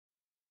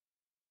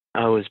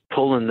I was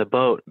pulling the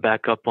boat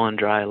back up on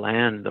dry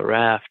land, the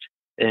raft,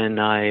 and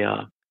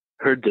I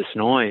heard this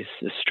noise,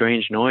 this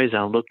strange noise.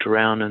 I looked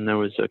around, and there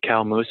was a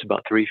cow moose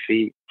about 3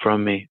 feet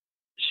from me.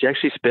 She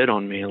actually spit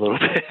on me a little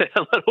bit,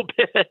 a little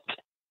bit.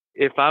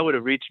 If I would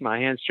have reached my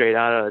hand straight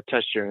out, I would have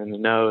touched her in the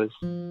nose.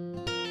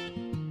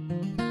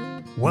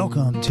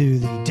 Welcome to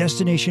the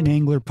Destination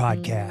Angler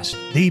Podcast,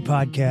 the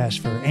podcast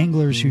for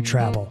anglers who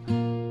travel.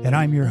 And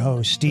I'm your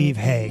host, Steve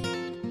Haigh.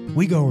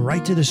 We go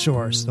right to the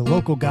source, the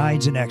local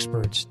guides and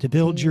experts, to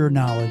build your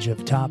knowledge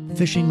of top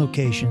fishing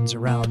locations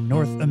around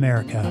North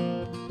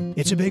America.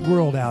 It's a big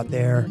world out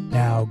there.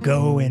 Now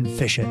go and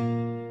fish it.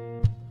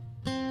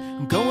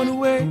 I'm going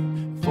away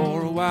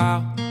for a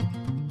while,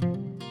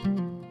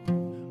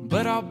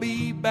 but I'll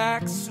be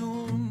back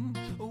soon.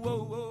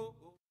 Whoa, whoa.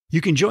 You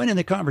can join in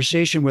the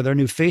conversation with our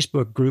new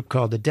Facebook group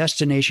called the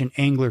Destination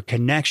Angler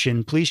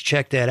Connection. Please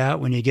check that out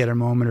when you get a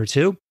moment or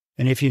two.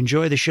 And if you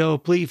enjoy the show,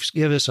 please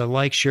give us a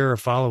like, share, or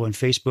follow on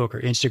Facebook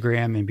or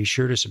Instagram, and be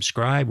sure to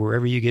subscribe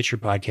wherever you get your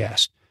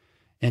podcast.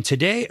 And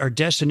today, our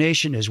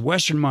destination is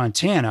Western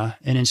Montana,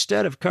 and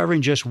instead of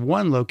covering just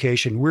one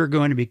location, we're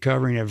going to be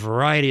covering a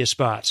variety of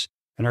spots.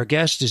 And our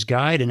guest is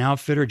guide and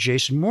outfitter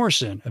Jason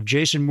Morrison of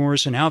Jason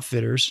Morrison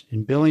Outfitters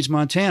in Billings,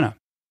 Montana.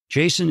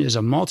 Jason is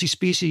a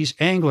multi-species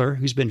angler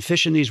who's been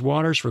fishing these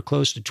waters for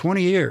close to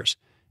 20 years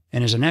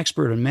and is an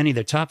expert on many of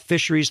the top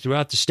fisheries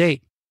throughout the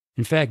state.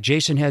 In fact,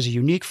 Jason has a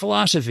unique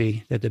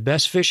philosophy that the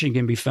best fishing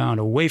can be found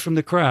away from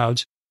the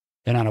crowds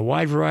and on a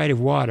wide variety of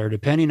water,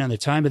 depending on the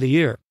time of the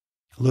year.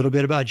 A little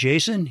bit about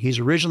Jason. He's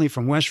originally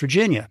from West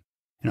Virginia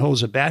and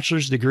holds a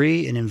bachelor's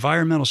degree in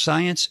environmental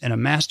science and a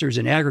master's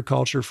in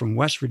agriculture from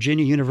West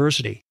Virginia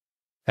University.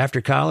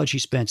 After college, he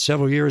spent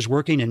several years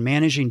working and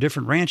managing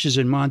different ranches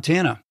in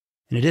Montana.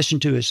 In addition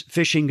to his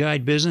fishing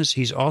guide business,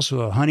 he's also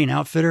a hunting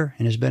outfitter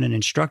and has been an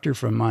instructor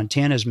from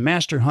Montana's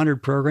Master Hunter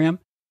program,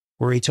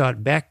 where he taught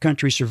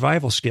backcountry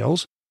survival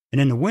skills. And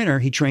in the winter,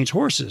 he trains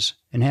horses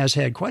and has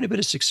had quite a bit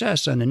of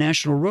success on the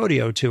National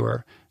Rodeo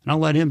Tour. And I'll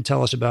let him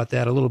tell us about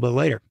that a little bit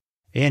later.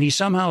 And he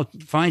somehow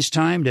finds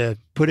time to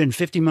put in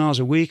 50 miles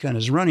a week on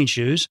his running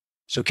shoes.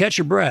 So catch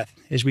your breath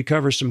as we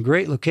cover some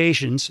great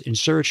locations in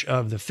search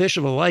of the fish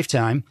of a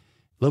lifetime.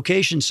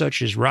 Locations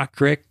such as Rock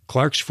Creek,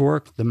 Clark's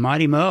Fork, the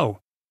Mighty Mo,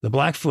 the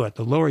Blackfoot,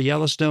 the Lower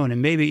Yellowstone,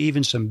 and maybe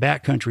even some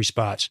backcountry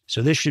spots.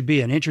 So this should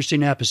be an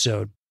interesting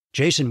episode.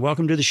 Jason,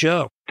 welcome to the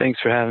show. Thanks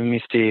for having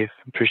me, Steve.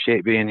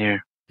 Appreciate being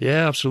here.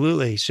 Yeah,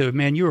 absolutely. So,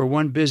 man, you are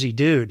one busy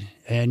dude,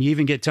 and you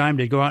even get time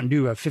to go out and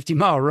do a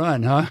 50-mile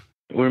run, huh?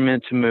 We're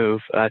meant to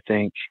move, I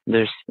think.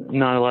 There's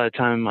not a lot of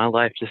time in my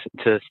life just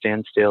to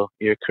stand still.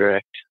 You're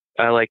correct.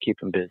 I like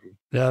keeping busy.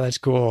 Yeah, that's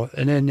cool.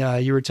 And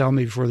then you were telling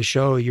me before the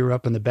show you were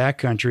up in the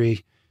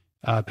backcountry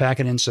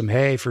packing in some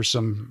hay for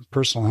some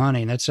personal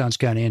hunting. That sounds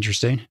kind of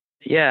interesting.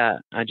 Yeah,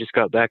 I just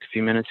got back a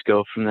few minutes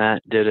ago from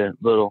that. Did a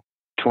little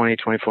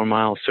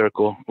 24-mile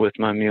circle with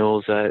my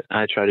mules.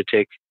 I try to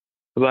take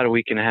about a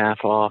week and a half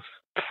off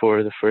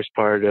for the first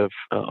part of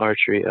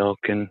archery elk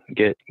and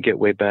get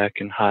way back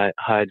and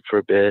hide for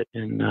a bit.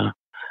 And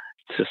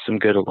it's just some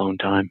good alone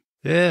time.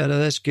 Yeah, no,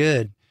 that's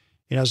good.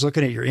 You know, I was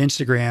looking at your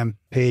Instagram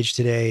page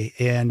today,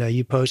 and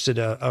you posted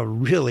a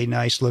really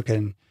nice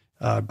looking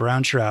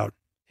brown trout.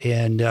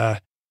 And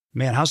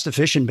man, how's the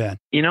fishing been?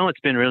 You know,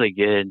 it's been really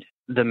good.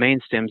 The main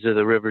stems of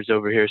the rivers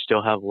over here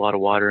still have a lot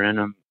of water in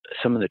them.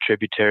 Some of the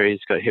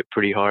tributaries got hit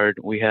pretty hard.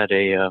 We had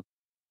a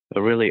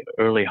really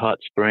early hot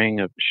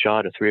spring, a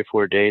shot of 3 or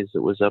 4 days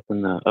that was up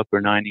in the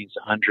upper 90s,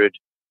 100,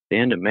 the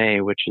end of May,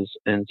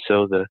 and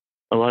so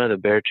a lot of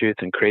the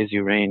Beartooth and Crazy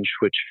Range,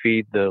 which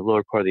feed the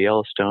lower part of the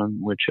Yellowstone,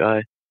 which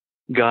I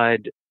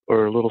guide,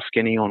 are a little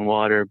skinny on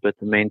water, but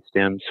the main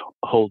stem's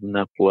holding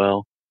up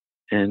well.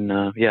 And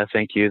yeah,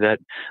 thank you. That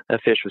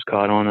fish was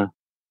caught on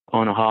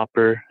a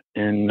hopper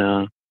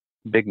and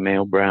big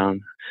male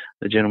brown.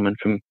 The gentleman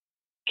from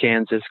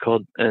Kansas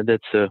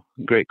that's a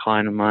great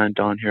client of mine,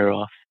 Don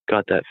Heroff,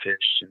 got that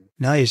fish.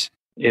 Nice.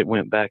 It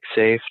went back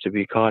safe to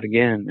be caught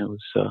again. It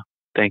was,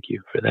 thank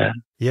you for that.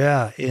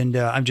 Yeah. And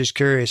I'm just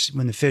curious,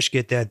 when the fish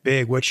get that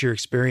big, what's your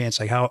experience?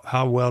 Like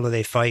how well do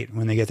they fight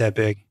when they get that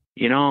big?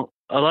 You know,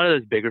 a lot of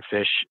those bigger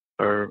fish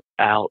are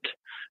out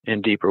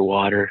in deeper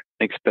water,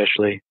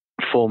 especially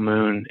full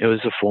moon. It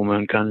was a full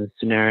moon kind of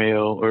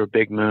scenario, or a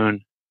big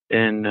moon.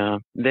 And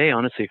they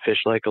honestly fish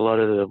like a lot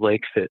of the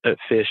lake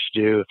fish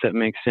do, if that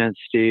makes sense,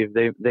 Steve.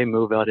 They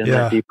move out in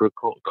that deeper,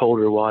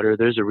 colder water.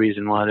 There's a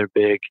reason why they're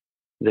big.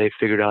 They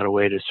figured out a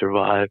way to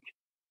survive.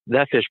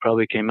 That fish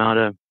probably came out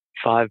of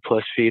 5+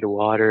 feet of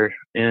water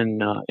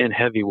in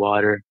heavy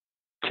water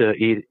to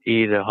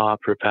eat a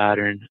hopper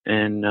pattern,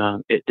 and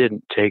it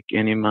didn't take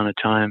any amount of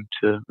time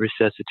to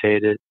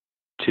resuscitate it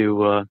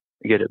to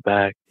get it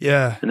back.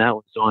 Yeah, and that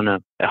was on a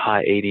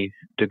high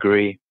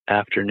 80-degree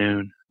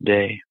afternoon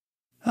day.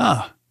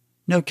 Ah,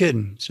 no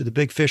kidding. So the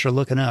big fish are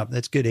looking up.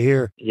 That's good to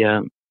hear.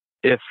 Yeah.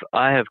 If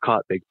I have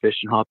caught big fish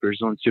and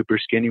hoppers on super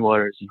skinny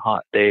waters and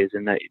hot days,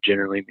 and that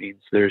generally means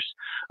there's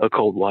a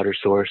cold water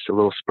source, a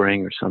little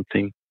spring or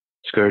something.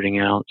 skirting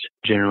out.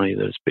 Generally,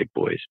 those big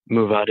boys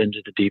move out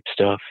into the deep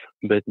stuff,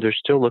 but they're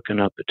still looking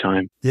up at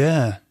time.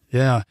 Yeah,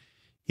 yeah.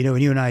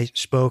 When you and I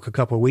spoke a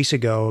couple of weeks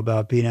ago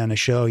about being on a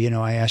show,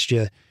 I asked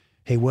you,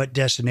 hey, what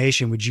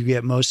destination would you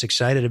get most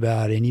excited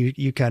about? And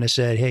you kind of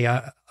said, hey,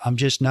 I'm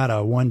just not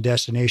a one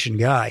destination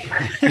guy.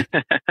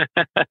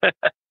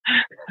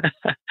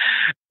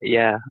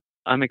 Yeah,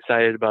 I'm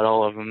excited about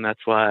all of them.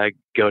 That's why I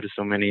go to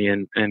so many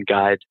and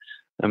guide.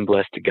 I'm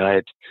blessed to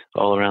guide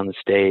all around the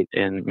state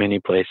in many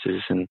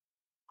places. And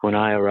when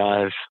I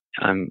arrive,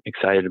 I'm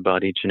excited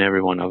about each and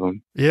every one of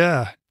them.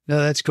 Yeah, no,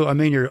 that's cool. I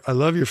mean, I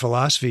love your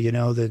philosophy,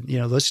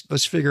 that,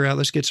 let's figure out,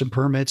 let's get some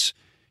permits,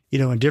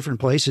 in different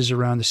places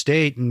around the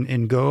state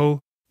and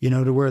go,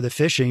 to where the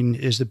fishing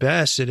is the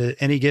best at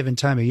any given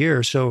time of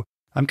year. So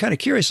I'm kind of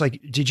curious,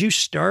 did you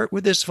start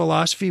with this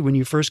philosophy when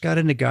you first got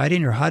into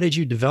guiding, or how did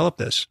you develop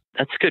this?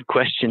 That's a good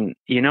question.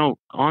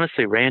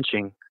 Honestly,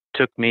 ranching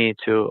took me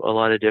to a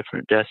lot of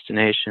different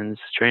destinations,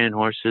 training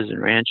horses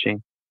and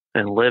ranching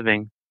and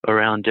living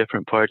around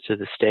different parts of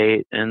the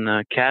state. And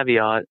the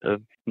caveat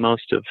of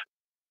most of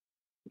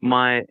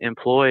my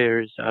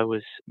employers, I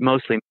was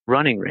mostly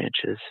running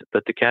ranches,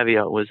 but the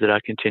caveat was that I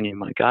continued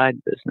my guide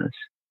business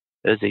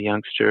as a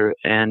youngster.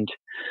 And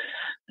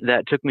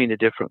that took me to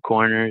different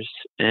corners,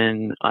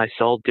 and I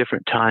saw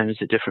different times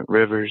at different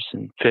rivers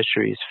and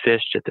fisheries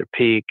fished at their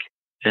peak,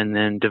 and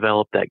then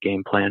developed that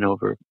game plan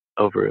over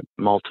a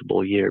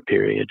multiple year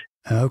period.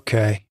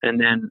 Okay. And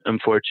then I'm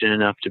fortunate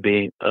enough to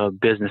be a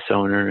business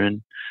owner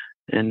and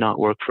not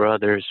work for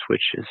others,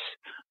 which has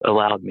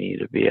allowed me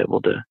to be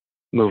able to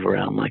move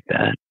around like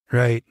that.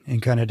 Right.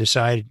 And kind of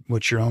decide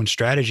what your own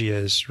strategy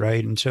is.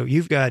 Right. And so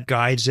you've got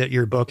guides that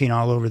you're booking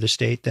all over the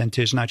state then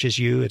too. It's not just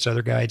you, it's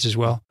other guides as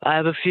well. I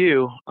have a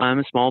few. I'm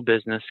a small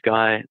business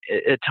guy.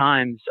 At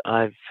times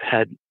I've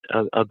had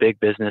a big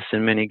business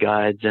and many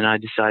guides, and I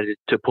decided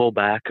to pull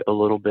back a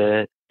little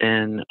bit.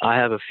 And I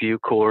have a few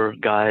core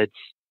guides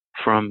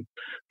from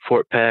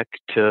Fort Peck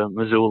to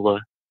Missoula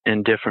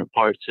in different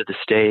parts of the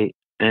state,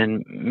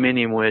 and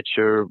many of which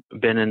are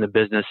been in the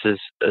business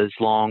as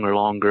long or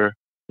longer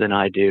than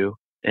I do.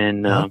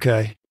 And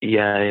okay.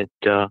 Yeah,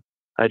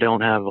 I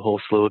don't have a whole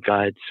slew of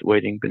guides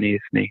waiting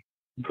beneath me,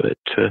 but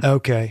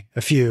okay,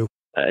 a few.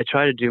 I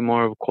try to do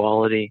more of a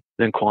quality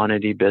than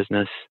quantity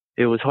business.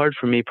 It was hard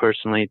for me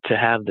personally to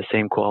have the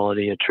same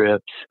quality of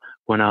trips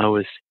when I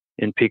was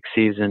in peak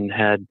season,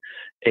 had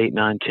 8,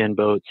 9, 10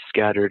 boats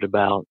scattered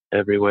about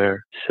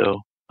everywhere. So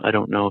I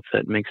don't know if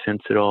that makes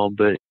sense at all,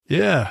 but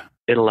yeah,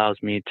 it allows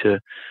me to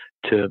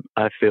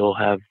I feel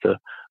have the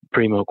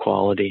primo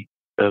quality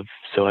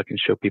so I can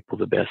show people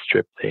the best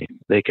trip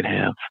they can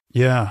have.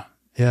 Yeah.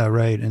 Yeah.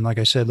 Right. And like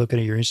I said, looking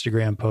at your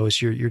Instagram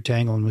posts, you're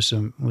tangling with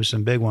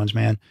some big ones,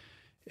 man.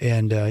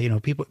 And,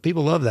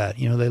 people love that,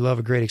 they love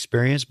a great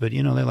experience, but,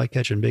 they like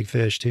catching big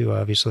fish too,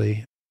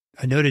 obviously.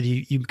 I noted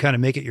you kind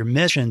of make it your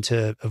mission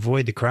to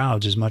avoid the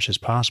crowds as much as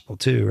possible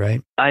too,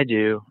 right? I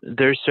do.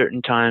 There's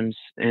certain times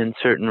in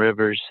certain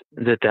rivers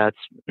that's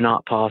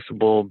not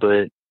possible,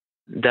 but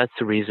that's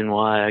the reason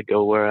why I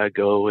go where I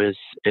go is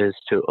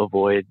to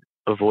avoid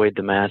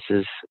the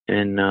masses.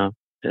 And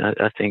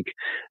I think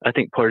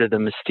part of the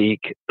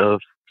mystique of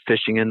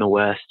fishing in the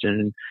West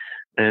and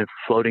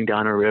floating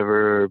down a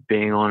river or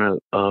being on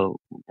a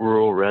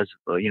rural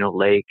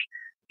lake,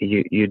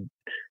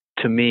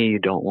 to me, you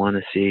don't want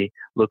to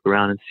look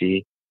around and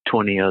see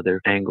 20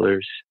 other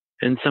anglers.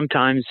 And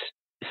sometimes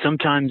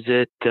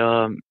it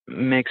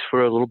makes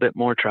for a little bit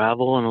more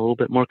travel and a little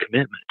bit more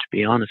commitment, to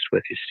be honest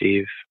with you,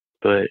 Steve.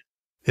 But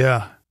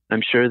yeah,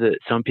 I'm sure that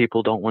some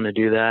people don't want to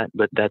do that,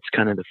 but that's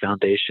kind of the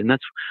foundation.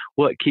 That's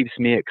what keeps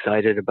me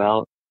excited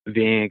about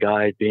being a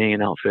guide, being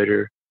an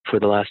outfitter for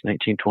the last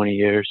 19, 20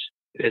 years,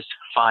 is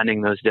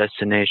finding those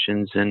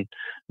destinations and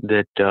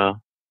that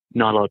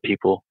not a lot of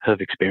people have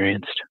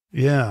experienced.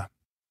 Yeah.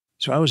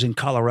 So I was in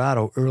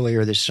Colorado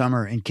earlier this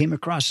summer and came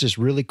across this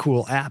really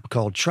cool app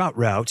called Trout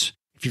Routes.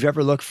 If you've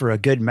ever looked for a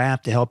good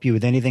map to help you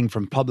with anything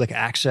from public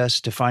access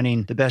to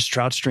finding the best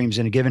trout streams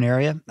in a given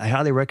area, I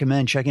highly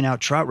recommend checking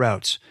out Trout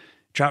Routes.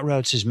 Trout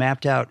Routes has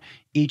mapped out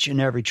each and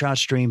every trout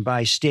stream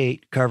by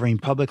state, covering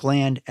public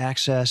land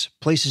access,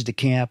 places to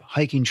camp,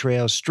 hiking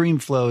trails, stream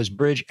flows,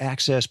 bridge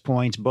access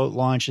points, boat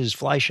launches,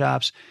 fly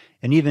shops,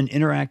 and even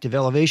interactive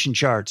elevation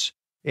charts.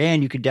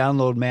 And you can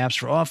download maps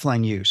for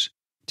offline use.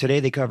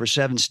 Today, they cover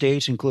 7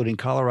 states, including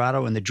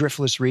Colorado and the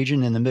Driftless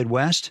region in the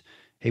Midwest.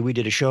 Hey, we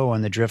did a show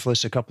on the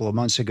Driftless a couple of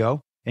months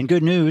ago. And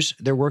good news,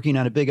 they're working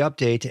on a big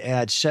update to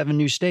add 7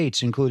 new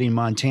states, including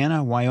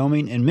Montana,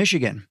 Wyoming, and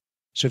Michigan.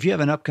 So if you have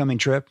an upcoming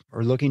trip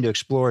or looking to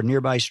explore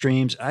nearby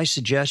streams, I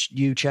suggest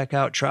you check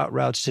out Trout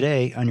Routes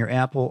today on your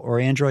Apple or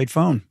Android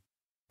phone.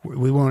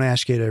 We won't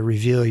ask you to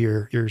reveal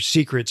your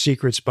secret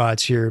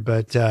spots here,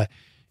 but,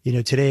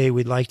 today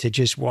we'd like to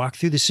just walk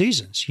through the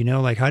seasons.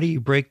 How do you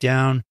break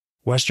down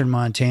Western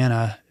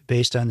Montana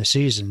based on the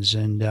seasons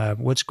and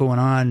what's going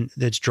on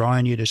that's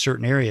drawing you to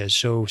certain areas?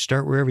 So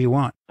start wherever you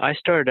want. I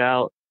start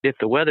out, if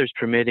the weather's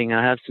permitting,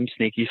 I have some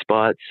sneaky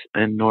spots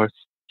in north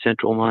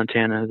central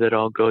Montana that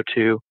I'll go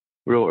to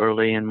real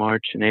early in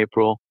March and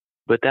April.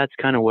 But that's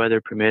kind of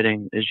weather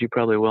permitting. As you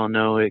probably well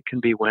know, it can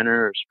be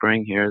winter or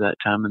spring here that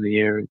time of the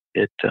year.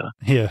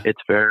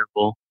 It's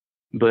variable.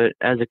 But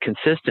as a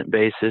consistent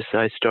basis,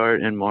 I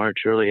start in March,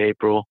 early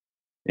April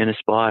in a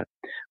spot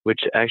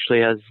which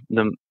actually has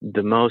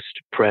the most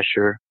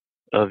pressure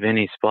of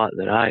any spot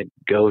that I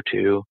go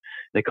to.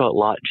 They call it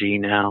Lot G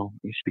now.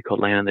 It used to be called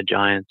Land of the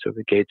Giants, over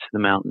the gates of the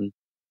mountain.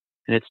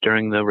 And it's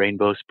during the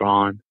rainbow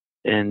spawn.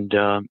 And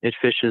it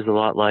fishes a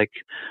lot like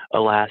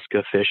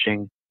Alaska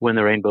fishing when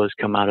the rainbows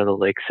come out of the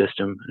lake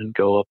system and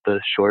go up the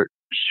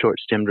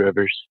short-stemmed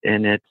rivers.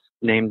 And it's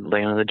named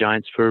Land of the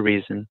Giants for a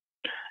reason.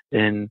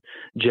 In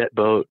jet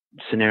boat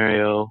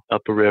scenario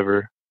up a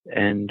river.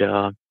 And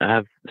I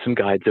have some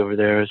guides over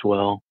there as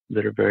well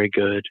that are very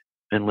good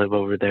and live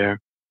over there.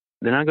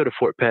 Then I go to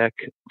Fort Peck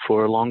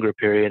for a longer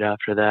period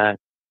after that,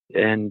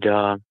 and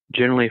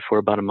generally for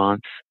about a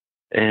month.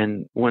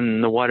 And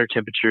when the water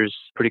temperature is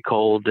pretty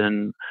cold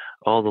and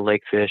all the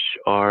lake fish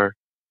are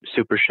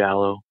super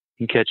shallow,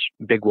 you can catch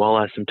big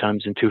walleye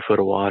sometimes in 2 foot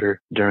of water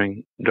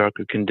during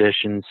darker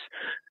conditions,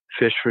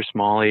 fish for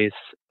smallies,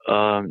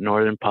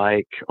 northern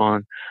pike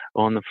on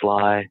the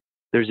fly.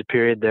 There's a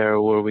period there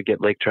where we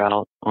get lake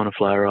trout on a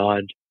fly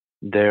rod.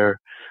 They're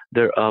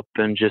up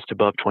and just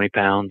above 20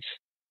 pounds,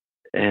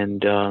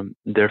 and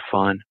they're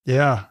fun.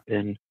 Yeah.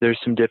 And there's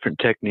some different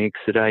techniques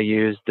that I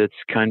use that's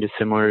kind of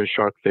similar to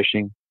shark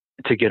fishing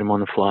to get them on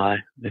the fly,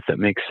 if that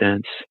makes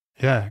sense.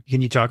 Yeah.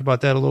 Can you talk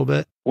about that a little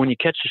bit? When you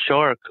catch a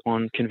shark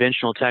on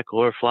conventional tackle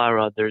or fly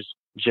rod, there's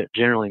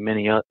generally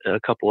a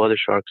couple other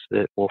sharks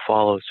that will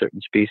follow certain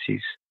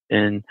species.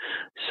 And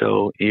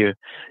so you're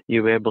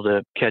able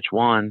to catch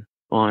one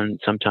on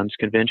sometimes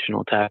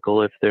conventional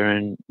tackle if they're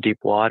in deep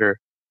water,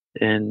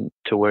 and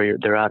to where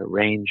they're out of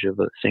range of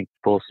a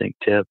full sink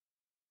tip.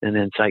 And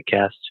then sight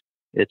cast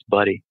its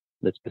buddy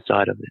that's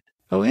beside of it.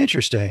 Oh,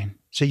 interesting.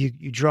 So you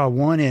draw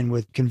one in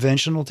with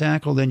conventional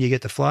tackle, then you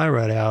get the fly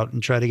rod out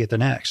and try to get the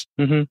next.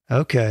 Mm-hmm.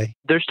 Okay.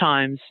 There's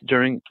times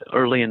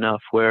early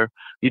enough where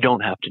you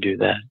don't have to do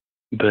that,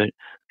 but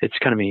it's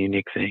kind of a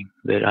unique thing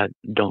that I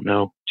don't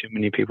know too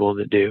many people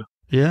that do.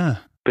 Yeah.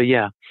 But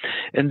yeah.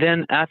 And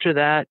then after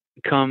that,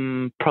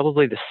 come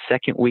probably the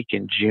second week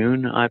in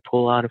June, I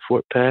pull out of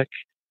Fort Peck,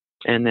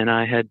 and then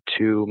I head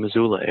to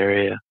Missoula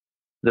area,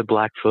 the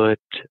Blackfoot,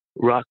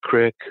 Rock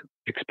Creek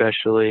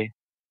especially.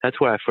 That's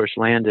where I first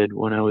landed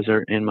when I was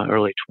in my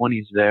early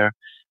 20s there.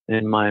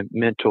 And my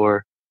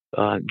mentor,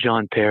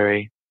 John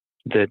Perry,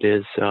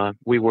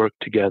 we work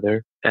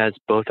together as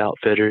both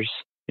outfitters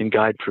and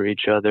guide for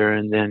each other.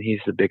 And then he's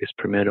the biggest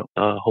permit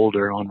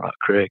holder on Rock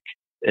Creek.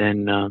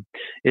 And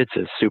it's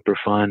a super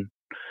fun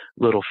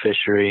little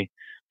fishery,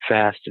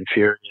 fast and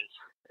furious.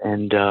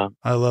 And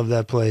I love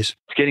that place.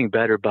 It's getting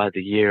better by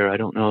the year. I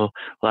don't know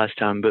last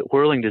time, but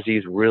whirling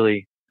disease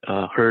really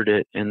hurt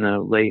it in the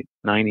late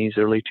 90s,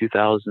 early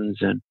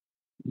 2000s. And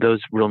those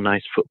real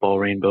nice football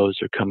rainbows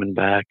are coming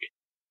back.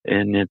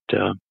 And it's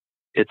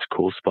a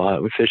cool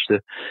spot. We fish the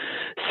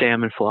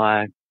Salmon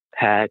Fly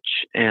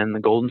hatch and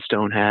the Golden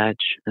Stone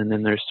hatch. And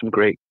then there's some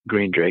great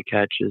green drake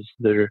hatches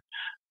that are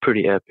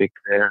pretty epic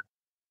there.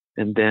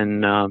 And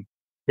then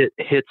it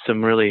hits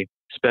some really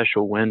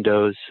special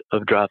windows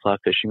of dry fly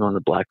fishing on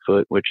the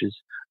Blackfoot, which is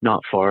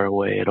not far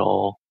away at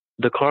all.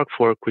 The Clark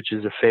Fork, which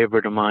is a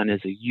favorite of mine,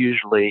 is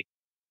usually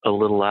a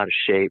little out of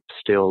shape,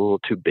 still a little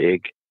too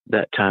big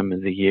that time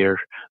of the year,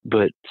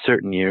 but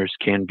certain years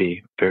can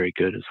be very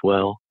good as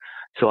well.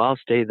 So I'll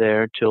stay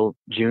there till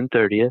June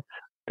 30th.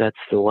 That's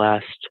the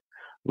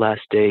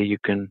last day you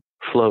can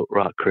float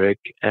Rock Creek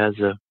as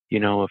a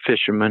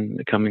fisherman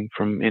coming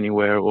from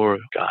anywhere or a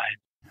guide.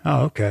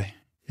 Oh, okay.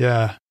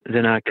 Yeah.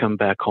 Then I come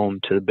back home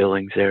to the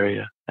Billings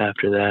area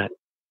after that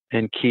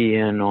and key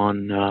in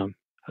on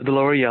the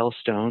lower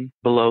Yellowstone,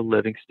 below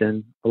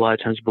Livingston, a lot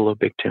of times below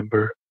Big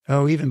Timber.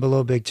 Oh, even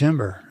below Big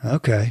Timber.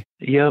 Okay.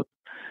 Yep.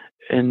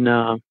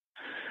 And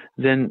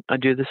then I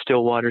do the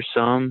Stillwater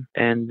some,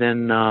 and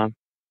then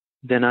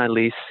I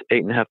lease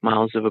 8.5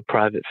 miles of a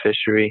private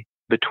fishery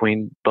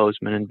between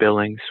Bozeman and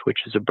Billings, which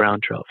is a brown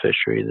trout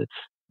fishery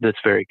that's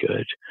very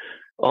good.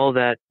 All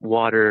that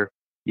water,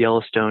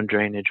 Yellowstone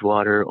drainage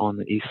water on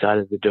the east side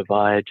of the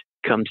divide,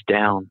 comes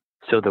down.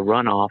 So the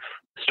runoff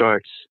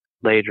starts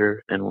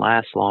later and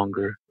lasts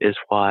longer, is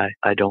why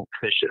I don't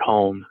fish at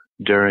home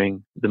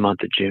during the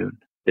month of June.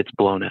 It's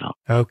blown out.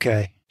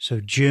 Okay. So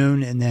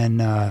June and then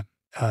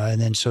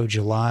so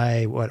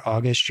July,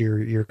 August,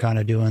 you're kind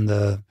of doing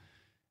the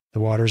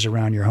waters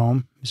around your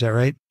home. Is that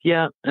right?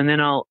 Yeah. And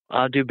then I'll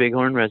do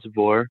Bighorn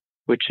Reservoir,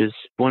 which is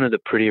one of the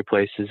prettier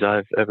places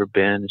I've ever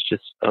been. It's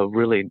just a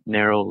really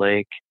narrow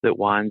lake that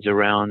winds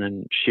around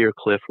and sheer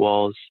cliff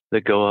walls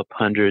that go up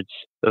hundreds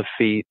of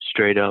feet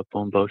straight up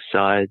on both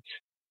sides.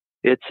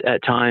 It's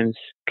at times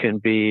can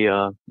be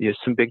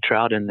some big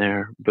trout in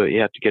there, but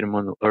you have to get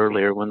them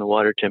earlier when the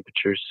water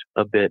temperature's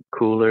a bit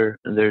cooler.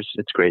 And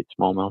it's great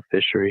smallmouth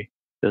fishery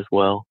as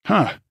well.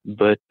 Huh.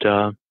 But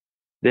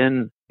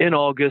then in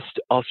August,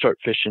 I'll start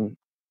fishing.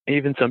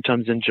 Even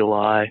sometimes in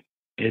July,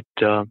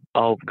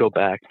 I'll go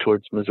back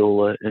towards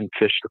Missoula and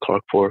fish the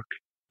Clark Fork,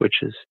 which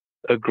is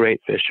a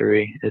great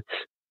fishery.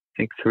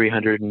 think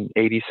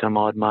 380 some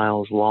odd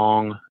miles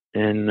long,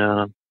 and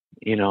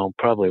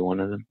probably one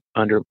of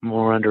the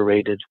more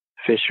underrated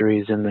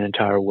fisheries in the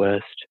entire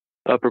West.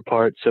 Upper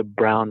part's a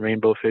brown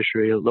rainbow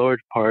fishery. Lower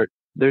part,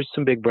 there's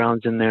some big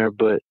browns in there,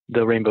 but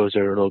the rainbows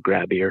are a little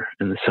grabbier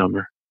in the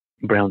summer.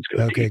 Browns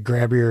go deep.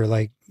 Grabbier,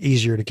 like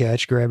easier to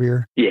catch,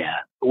 grabbier? Yeah,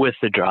 with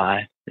the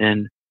dry.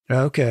 And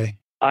okay.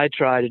 I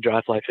try to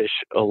dry fly fish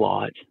a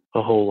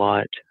whole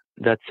lot.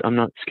 I'm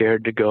not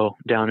scared to go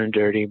down and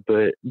dirty,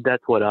 but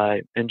that's what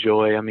I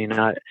enjoy. I mean,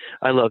 I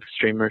love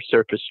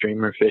surface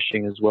streamer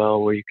fishing as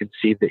well, where you can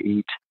see the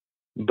eat.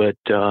 But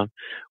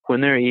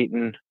when they're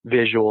eating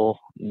visual,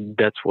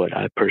 that's what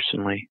I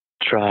personally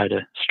try to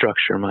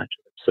structure my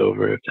trips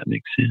over, if that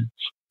makes sense.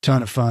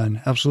 Ton of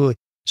fun. Absolutely.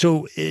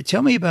 So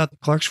tell me about the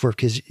Clark's Fork,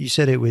 because you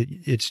said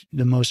it's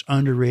the most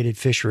underrated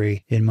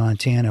fishery in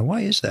Montana.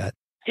 Why is that?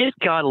 It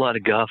got a lot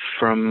of guff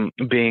from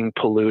being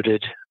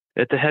polluted.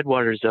 At the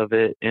headwaters of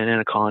it in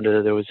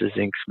Anaconda, there was a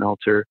zinc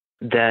smelter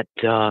that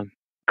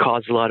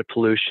caused a lot of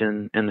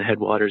pollution in the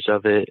headwaters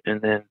of it.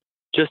 And then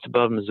just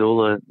above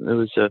Missoula, there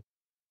was a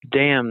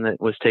dam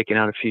that was taken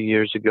out a few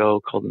years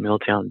ago called the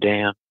Milltown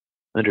Dam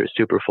under a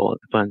Superfund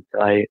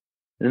site.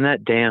 And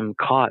that dam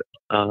caught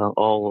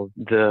all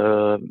of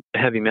the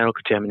heavy metal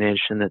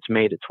contamination that's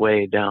made its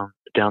way down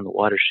the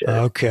watershed.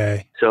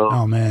 Okay. So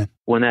oh, man.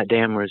 When that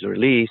dam was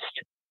released,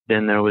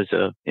 then there was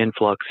an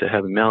influx of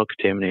heavy metal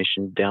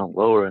contamination down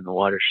lower in the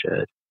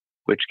watershed,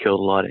 which killed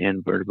a lot of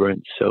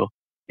invertebrates. So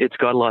it's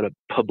got a lot of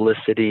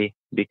publicity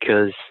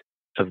because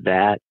of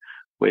that,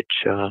 which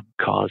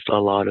caused a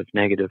lot of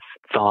negative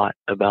thought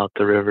about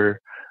the river.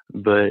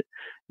 But,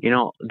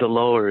 the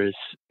lower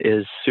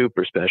is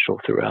super special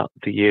throughout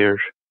the year.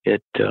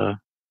 It's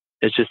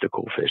just a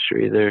cool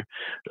fishery. There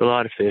are a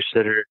lot of fish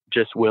that are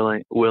just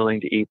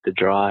willing to eat the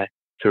dry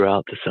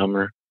throughout the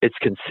summer. It's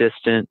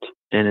consistent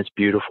and it's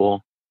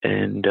beautiful.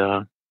 And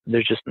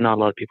there's just not a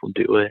lot of people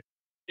do it.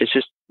 It's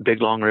just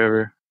big, long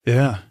river.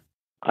 Yeah.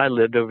 I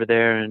lived over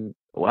there, and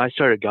I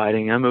started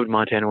guiding. I moved to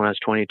Montana when I was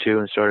 22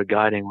 and started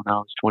guiding when I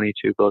was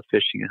 22, both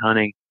fishing and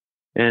hunting.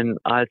 And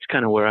it's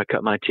kind of where I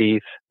cut my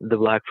teeth. The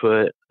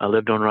Blackfoot, I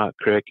lived on Rock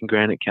Creek in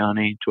Granite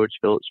County towards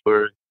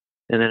Phillipsburg.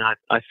 And then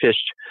I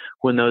fished,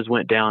 when those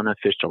went down, I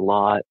fished a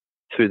lot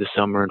through the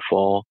summer and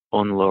fall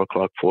on the lower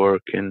Clark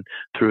Fork and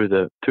through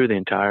the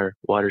entire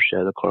watershed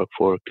of the Clark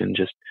Fork, and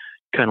just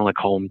kind of like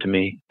home to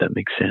me. That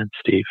makes sense,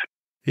 Steve.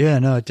 Yeah,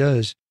 no, it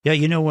does. Yeah,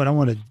 you know what? I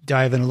want to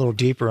dive in a little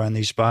deeper on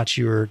these spots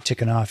you were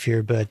ticking off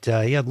here, but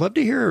I'd love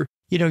to hear,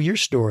 your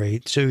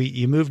story. So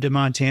you moved to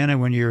Montana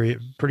when you were a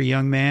pretty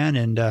young man,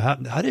 and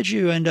how did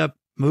you end up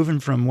moving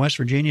from West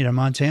Virginia to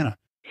Montana?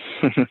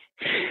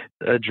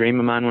 A dream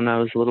of mine when I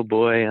was a little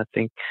boy. I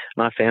think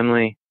my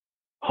family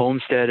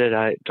homesteaded.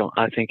 I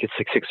think it's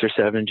like 6 or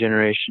 7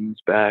 generations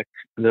back,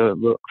 the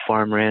little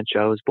farm ranch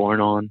I was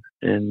born on.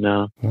 And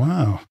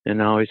wow.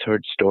 And I always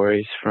heard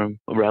stories from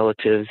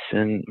relatives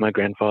and my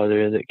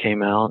grandfather that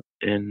came out.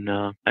 And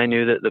I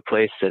knew that the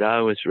place that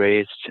I was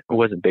raised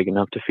wasn't big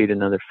enough to feed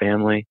another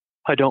family.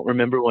 I don't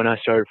remember when I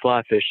started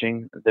fly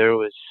fishing. There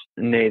was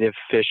native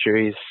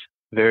fisheries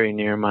very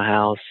near my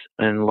house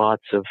and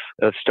lots of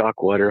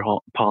stockwater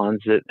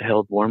ponds that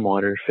held warm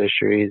water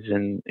fisheries.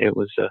 And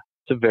it's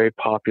a very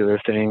popular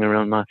thing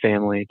around my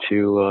family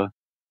to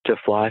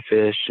fly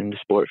fish and to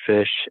sport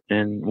fish.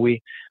 And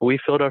we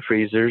filled our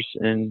freezers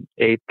and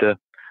ate the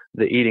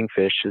eating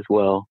fish as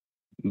well,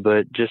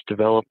 but just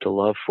developed a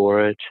love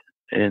for it,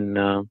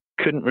 and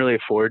couldn't really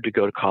afford to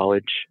go to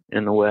college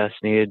in the West,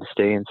 needed to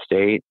stay in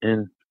state,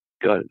 and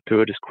got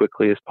through it as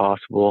quickly as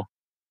possible.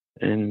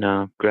 And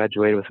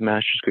graduated with a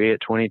master's degree at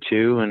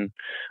 22 and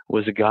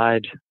was a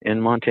guide in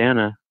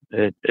Montana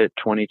at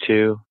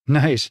 22.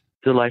 Nice.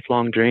 It's a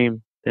lifelong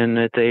dream. And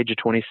at the age of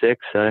 26,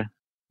 I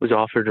was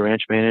offered a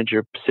ranch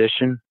manager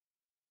position.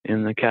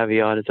 And the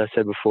caveat, as I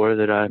said before,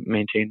 that I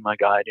maintained my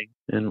guiding.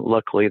 And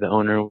luckily, the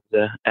owner was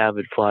an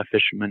avid fly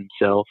fisherman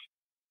himself,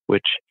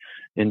 which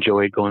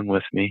enjoyed going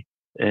with me.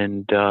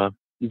 And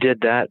did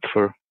that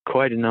for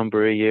quite a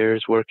number of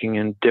years, working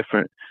in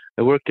different.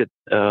 I worked at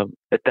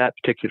that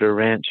particular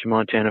ranch in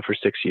Montana for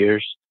 6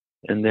 years,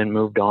 and then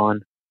moved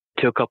on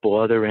to a couple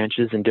other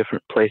ranches in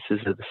different places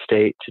of the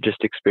state to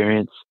just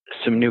experience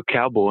some new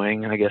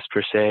cowboying, I guess,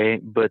 per se,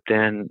 but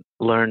then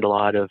learned a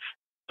lot of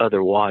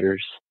other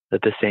waters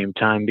at the same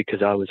time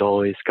because I was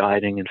always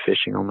guiding and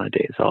fishing on my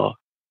days off.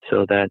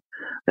 So that's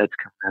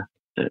kind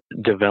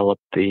of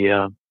developed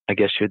the, I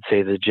guess you'd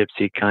say, the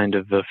gypsy kind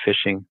of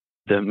fishing,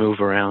 the move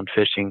around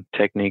fishing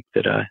technique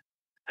that I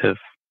have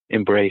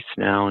embraced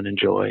now and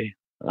enjoy.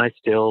 I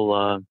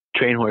still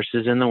train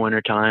horses in the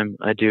wintertime.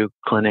 I do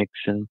clinics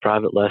and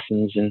private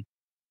lessons in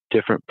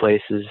different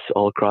places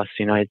all across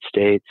the United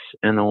States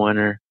in the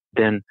winter.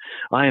 Then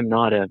I am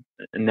not a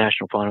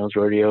National Finals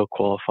Rodeo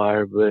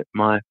qualifier, but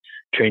my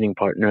training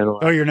partner.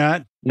 Oh, you're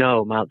not?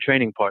 No, my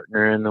training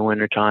partner in the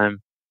wintertime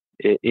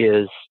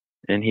is,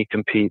 and he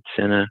competes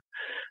in a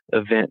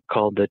event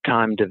called the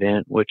Timed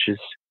Event, which is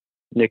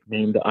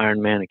nicknamed the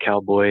Ironman of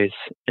Cowboys.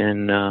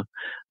 And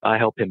I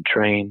help him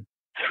train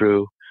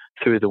through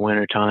the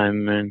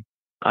wintertime, and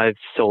I've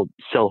sell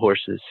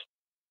horses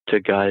to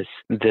guys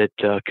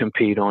that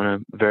compete on a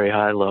very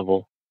high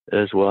level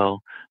as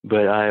well.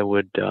 But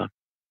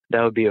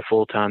that would be a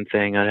full-time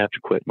thing. I'd have to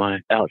quit my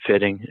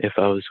outfitting if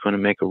I was going to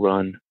make a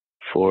run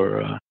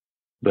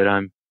but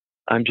I'm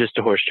just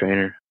a horse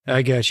trainer.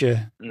 I got you.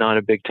 Not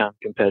a big-time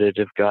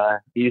competitive guy. I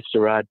used to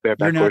ride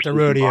bareback horses. You're not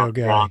the rodeo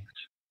guy. Bronx.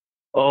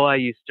 Oh, I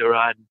used to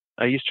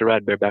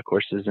ride bareback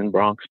horses in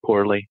Bronx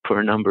poorly for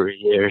a number of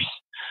years,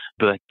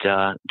 but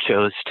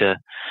chose to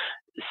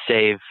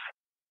save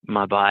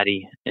my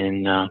body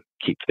and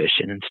keep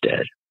fishing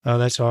instead. Oh,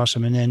 that's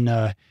awesome. And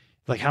then,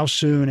 how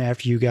soon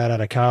after you got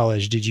out of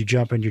college did you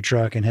jump in your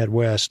truck and head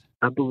west?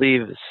 I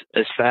believe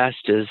as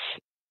fast as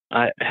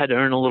I had to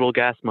earn a little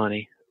gas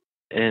money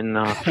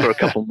for a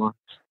couple months,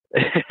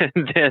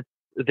 and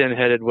then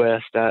headed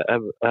west.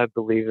 I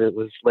believe it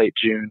was late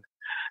June,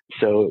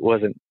 so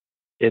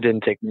it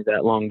didn't take me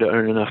that long to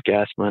earn enough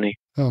gas money.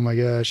 Oh my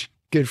gosh,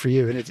 good for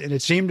you! And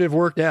it seemed to have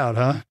worked out,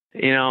 huh?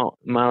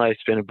 My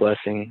life's been a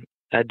blessing.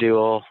 I do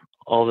all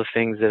the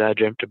things that I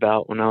dreamt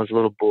about when I was a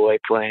little boy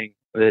playing.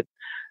 That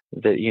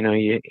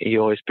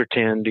you always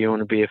pretend you want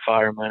to be a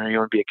fireman or you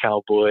want to be a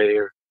cowboy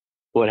or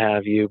what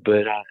have you,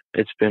 but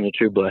it's been a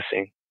true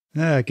blessing.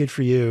 Yeah, good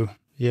for you.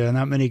 Yeah,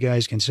 not many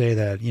guys can say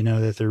that,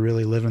 that they're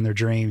really living their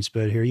dreams,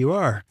 but here you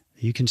are.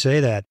 You can say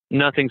that.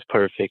 Nothing's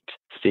perfect,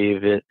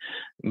 Steve,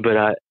 but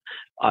I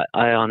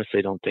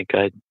honestly don't think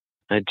I'd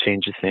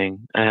change a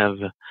thing. I have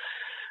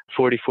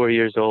 44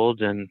 years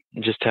old and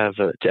just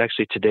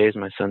actually today is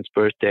my son's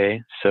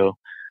birthday, so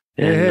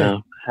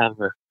have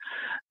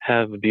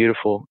a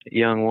beautiful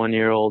young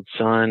 1-year-old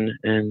son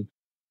and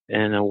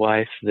a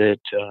wife that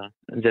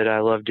I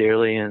love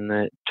dearly and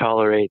that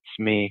tolerates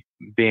me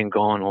being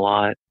gone a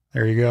lot.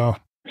 There you go.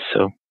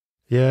 So,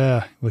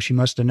 yeah. Well, she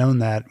must have known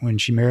that when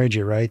she married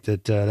you, right?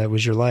 That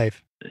was your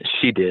life.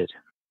 She did.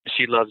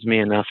 She loves me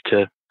enough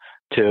to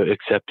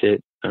accept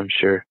it. I'm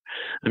sure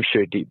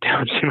deep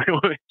down she might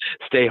want to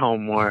stay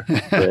home more,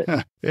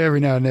 but every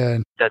now and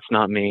then. That's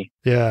not me.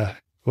 Yeah.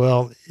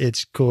 Well,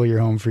 it's cool you're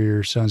home for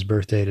your son's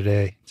birthday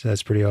today. So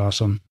that's pretty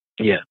awesome.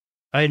 Yeah.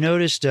 I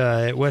noticed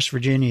at West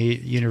Virginia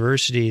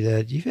University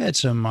that you've had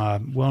some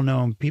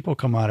well-known people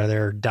come out of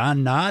there.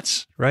 Don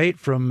Knotts, right,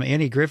 from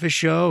Andy Griffith's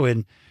show,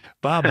 and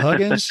Bob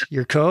Huggins,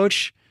 your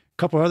coach, a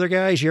couple other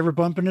guys. You ever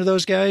bump into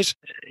those guys?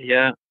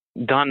 Yeah.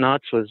 Don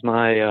Knotts was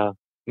my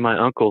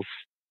uncle's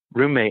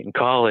roommate in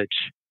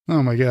college.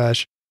 Oh, my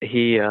gosh.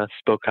 He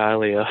spoke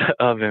highly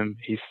of him.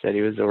 He said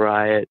he was a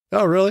riot.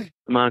 Oh, really?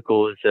 My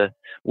uncle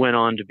went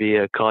on to be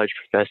a college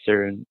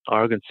professor in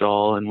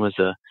Arkansas and was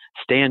a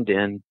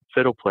stand-in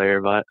fiddle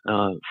player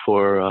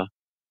for a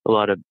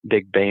lot of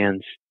big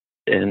bands.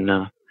 And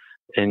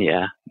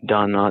yeah,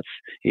 Don Knotts,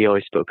 he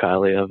always spoke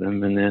highly of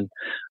him. And then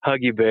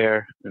Huggy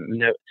Bear,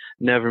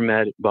 never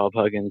met Bob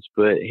Huggins,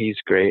 but he's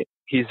great.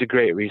 He's a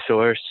great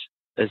resource.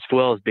 As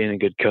well as being a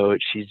good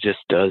coach, he just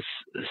does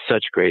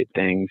such great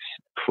things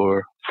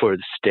for the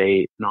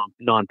state,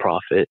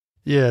 nonprofit.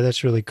 Yeah,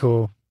 that's really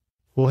cool.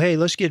 Well, hey,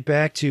 let's get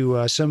back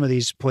to some of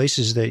these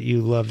places that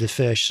you love to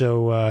fish.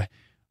 So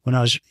when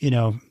I was,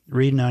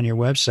 reading on your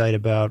website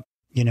about,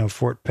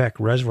 Fort Peck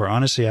Reservoir,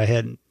 honestly,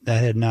 that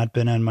had not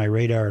been on my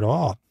radar at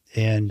all.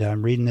 And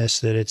I'm reading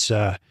that it's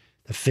the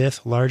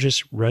 5th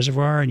largest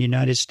reservoir in the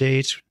United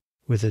States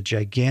with a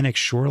gigantic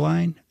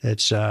shoreline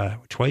that's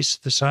twice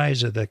the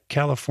size of the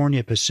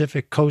California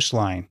Pacific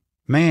coastline.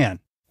 Man,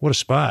 what a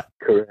spot.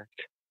 Correct.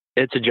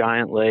 It's a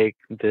giant lake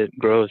that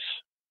grows,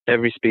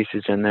 every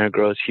species in there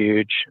grows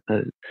huge.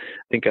 I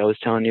think I was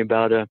telling you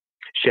about a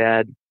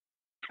shad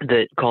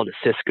called a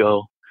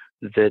Cisco,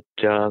 that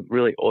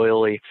really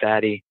oily,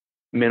 fatty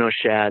minnow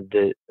shad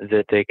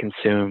that they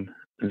consume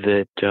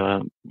that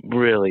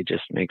really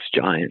just makes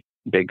giant,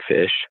 big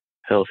fish,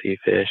 healthy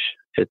fish.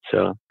 It's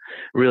a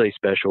really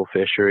special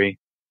fishery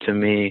to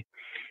me,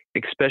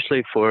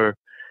 especially some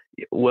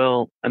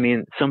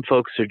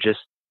folks are just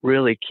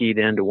really keyed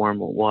into warm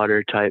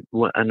water type,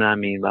 and I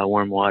mean by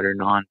warm water,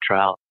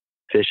 non-trout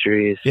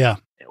fisheries. Yeah.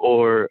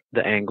 Or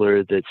the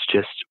angler that's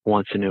just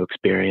wants a new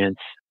experience.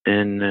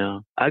 And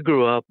I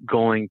grew up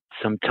going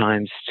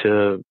sometimes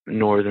to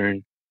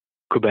northern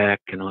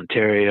Quebec and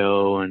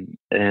Ontario and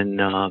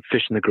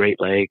fishing the Great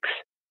Lakes.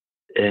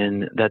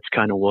 And that's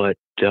kind of what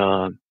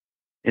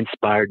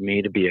inspired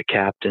me to be a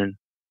captain.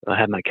 I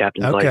had my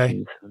captain's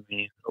license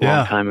a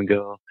long time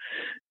ago.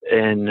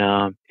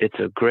 And it's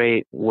a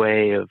great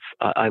way of,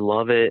 I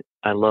love it.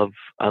 I love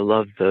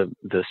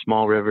the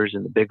small rivers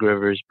and the big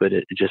rivers, but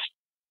it just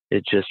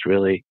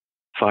really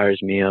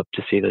fires me up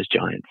to see those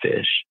giant fish.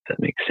 If that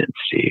makes sense,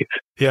 Steve.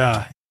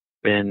 Yeah.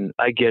 And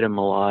I get them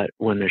a lot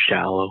when they're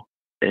shallow,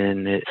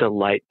 and it's a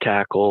light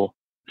tackle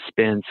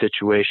spin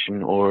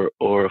situation or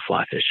a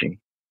fly fishing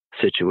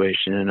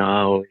situation. And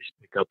I always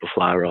pick up a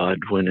fly rod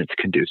when it's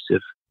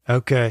conducive.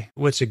 Okay.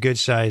 What's a good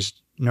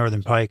sized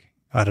northern pike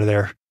out of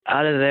there?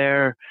 Out of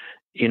there,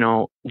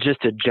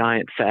 just a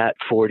giant fat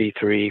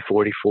 43,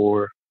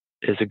 44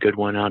 is a good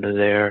one out of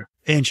there.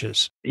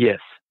 Inches? Yes,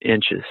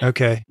 inches.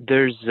 Okay.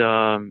 There's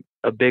a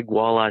big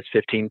walleye is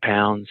 15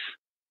 pounds.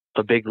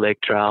 A big lake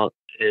trout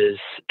is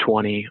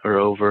 20 or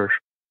over.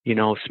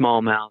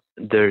 Smallmouth,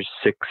 there's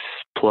 6+,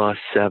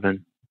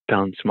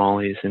 7-pound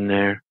smallies in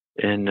there.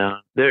 And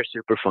they're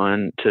super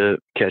fun to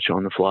catch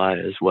on the fly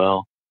as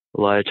well.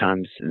 A lot of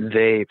times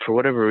for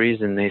whatever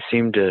reason, they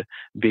seem to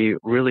be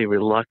really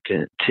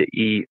reluctant to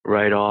eat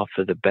right off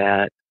of the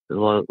bat. A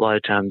lot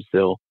of times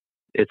you'll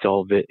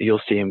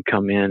see them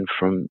come in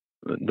from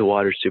the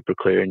water's super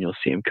clear, and you'll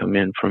see them come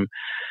in from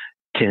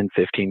 10,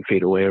 15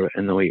 feet away,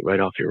 and they'll eat right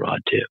off your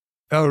rod too.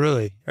 Oh,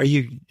 really? Are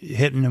you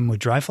hitting them with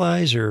dry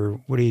flies, or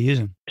what are you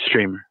using?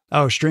 Streamer.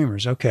 Oh,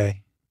 streamers.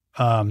 Okay.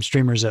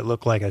 Streamers that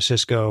look like a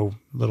Cisco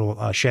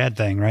little shad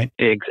thing, right?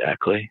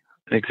 Exactly.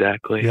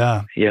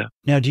 Yeah. Yeah.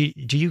 Now, do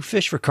you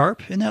fish for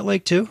carp in that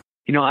lake too?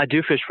 I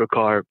do fish for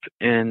carp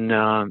in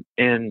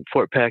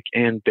Fort Peck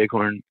and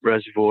Bighorn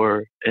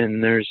Reservoir,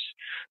 and there's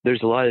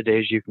a lot of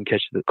days you can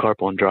catch the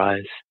carp on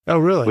dries. Oh,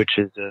 really? Which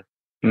is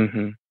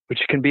which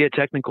can be a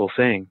technical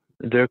thing.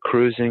 They're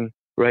cruising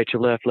right to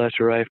left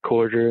to right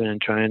quarter, and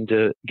trying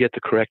to get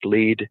the correct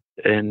lead,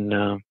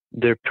 and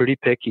they're pretty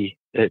picky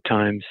at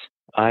times.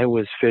 I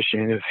was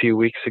fishing a few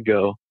weeks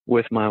ago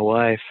with my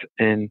wife,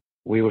 and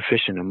we were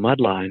fishing a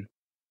mudline,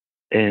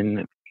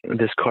 and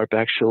this carp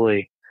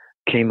actually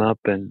came up,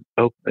 and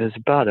it was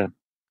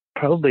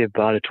probably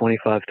about a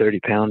 25, 30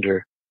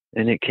 pounder,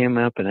 and it came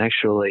up and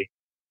actually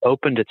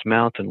opened its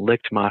mouth and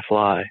licked my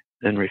fly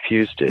and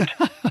refused it.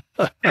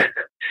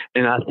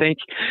 And I think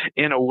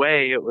in a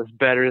way it was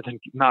better than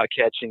not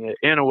catching it.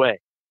 In a way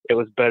it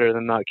was better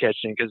than not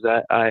catching, because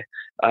I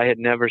had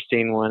never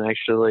seen one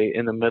actually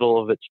in the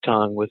middle of its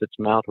tongue with its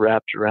mouth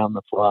wrapped around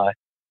the fly,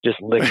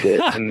 just licked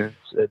it and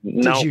said,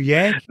 "No, did you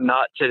yank?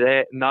 Not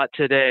today.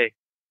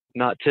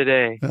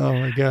 Oh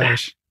my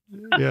gosh.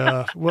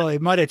 Yeah. Well,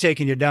 it might have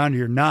taken you down to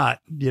your knot,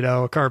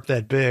 a carp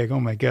that big. Oh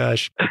my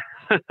gosh.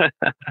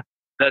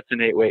 That's an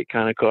 8-weight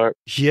kind of carp.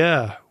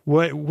 Yeah.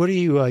 What are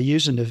you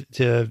using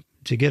to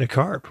get a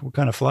carp? What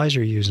kind of flies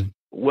are you using?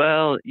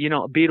 Well,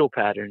 beetle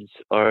patterns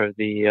are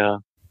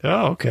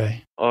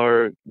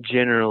are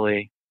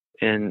generally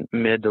in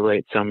mid to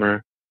late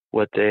summer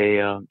what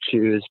they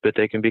choose, but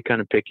they can be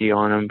kind of picky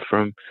on them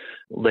from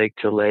lake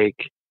to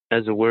lake.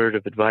 As a word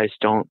of advice,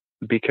 don't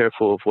be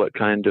careful of what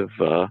kind of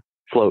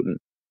floatant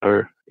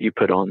or you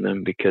put on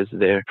them, because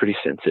they're pretty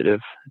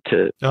sensitive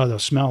to they'll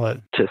smell it,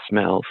 to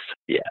smells.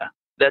 Yeah,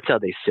 that's how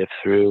they sift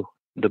through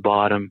the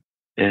bottom,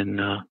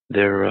 and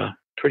they're a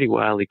pretty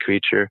wily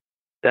creature.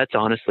 That's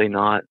honestly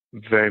not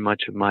very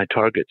much of my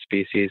target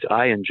species.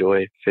 I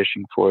enjoy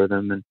fishing for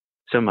them, and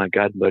some of my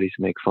guide buddies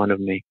make fun of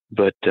me,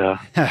 but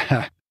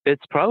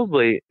it's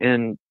probably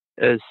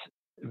as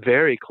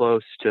very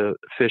close to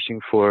fishing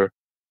for,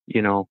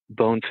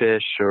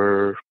 bonefish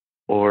or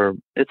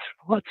it's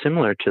a lot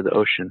similar to the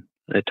ocean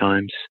at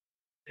times.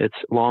 It's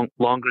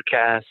longer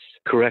casts,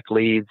 correct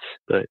leads,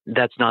 but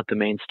that's not the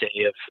mainstay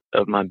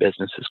of my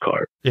business is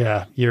carp.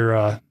 Yeah,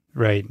 you're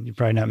right. You're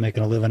probably not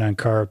making a living on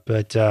carp,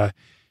 but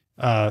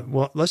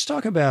well, let's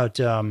talk about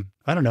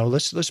I don't know.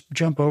 Let's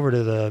jump over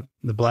to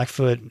the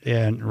Blackfoot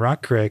and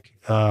Rock Creek.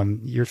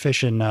 You're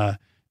fishing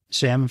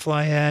salmon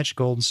fly hatch,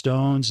 golden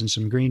stones, and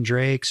some green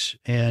drakes.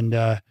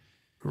 And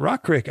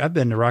Rock Creek, I've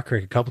been to Rock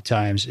Creek a couple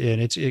times,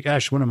 and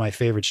it's one of my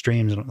favorite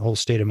streams in the whole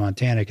state of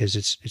Montana, because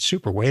it's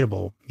super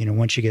wadeable.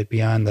 Once you get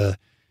beyond the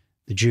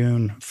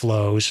June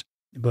flows.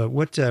 But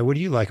what do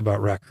you like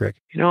about Rock Creek?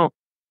 The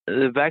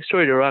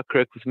backstory to Rock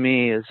Creek with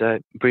me, as I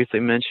briefly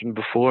mentioned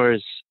before,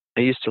 is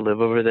I used to live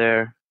over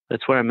there.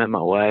 That's where I met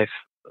my wife.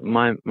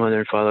 My mother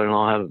and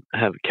father-in-law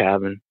have a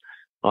cabin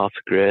off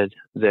the grid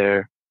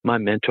there. My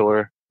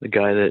mentor, the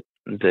guy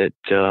that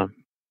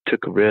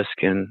took a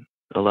risk and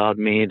allowed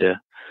me to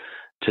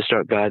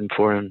start guiding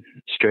for him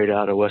straight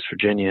out of West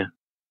Virginia,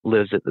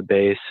 lives at the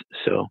base.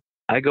 So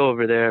I go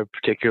over there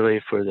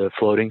particularly for the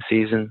floating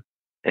season,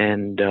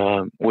 and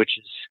which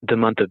is the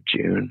month of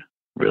June,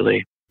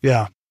 really.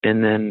 Yeah.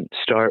 And then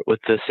start with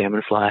the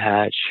salmon fly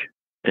hatch.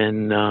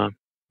 And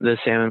the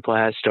salmon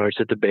fly hatch starts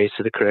at the base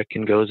of the creek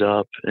and goes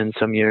up. And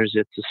some years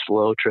it's a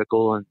slow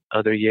trickle, and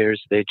other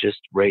years they just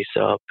race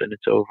up and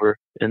it's over.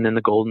 And then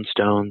the golden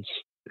stones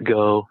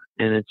go,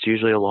 and it's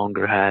usually a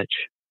longer hatch.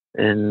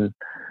 And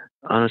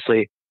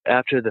honestly,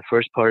 after the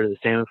first part of the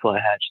salmon fly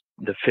hatch,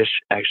 the fish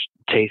actually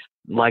taste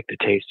the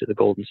taste of the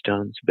golden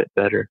stones a bit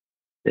better.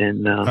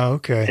 And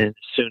okay. And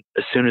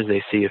as soon as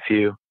they see a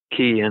few,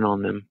 key in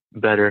on them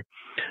better.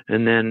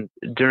 And then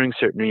during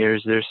certain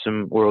years, there's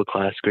some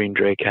world-class green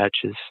drake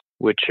hatches,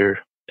 which are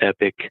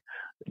epic.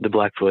 The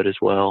Blackfoot as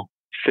well.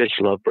 Fish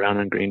love brown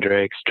and green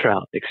drakes.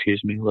 Trout,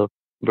 love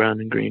brown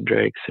and green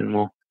drakes, and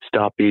will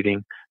stop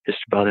eating just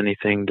about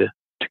anything to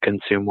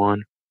consume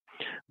one.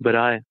 But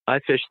I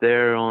fished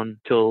there on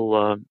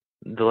till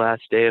the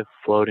last day of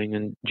floating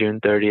in June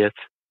 30th.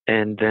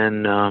 And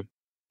then,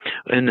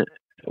 and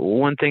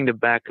one thing to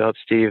back up,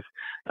 Steve,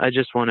 I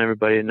just want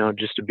everybody to know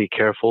just to be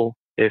careful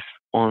if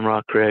on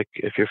Rock Creek,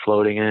 if you're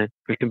floating in it.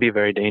 It can be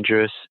very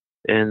dangerous.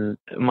 And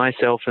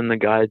myself and the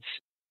guides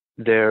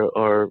there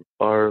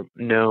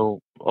know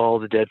all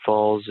the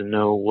deadfalls and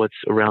know what's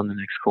around the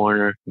next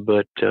corner.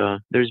 But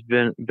there's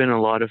been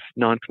a lot of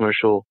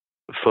non-commercial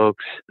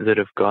folks that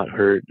have got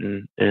hurt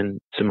and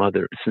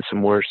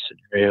some worse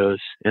scenarios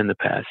in the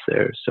past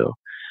there. So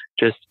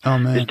just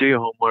do your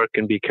homework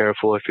and be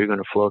careful if you're going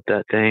to float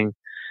that thing.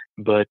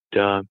 But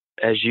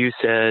as you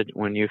said,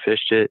 when you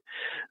fished it,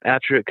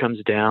 after it comes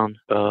down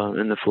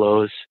and the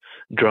flows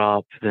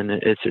drop, then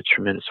it's a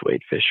tremendous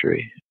wade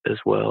fishery as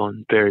well,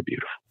 and very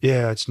beautiful.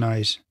 Yeah, it's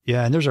nice.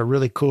 Yeah, and there's a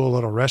really cool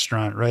little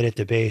restaurant right at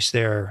the base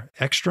there.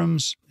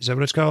 Ekstrom's, is that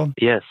what it's called?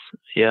 Yes.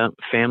 Yeah,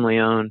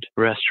 family-owned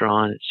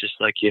restaurant. It's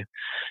like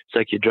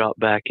you drop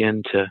back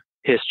into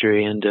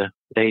history, into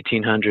the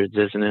 1800s,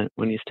 isn't it,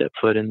 when you step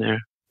foot in there?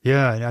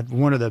 Yeah,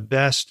 one of the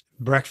best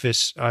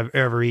breakfasts I've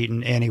ever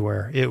eaten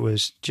anywhere. It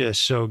was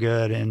just so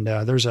good. And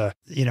there's an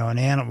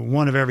animal,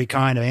 one of every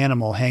kind of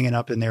animal hanging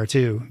up in there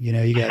too.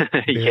 You got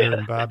bear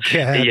and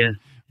bobcat and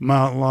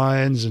mountain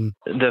lions. And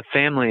the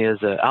family is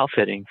an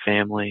outfitting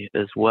family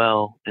as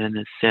well, and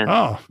has since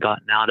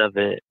gotten out of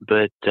it.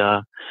 But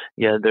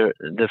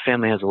the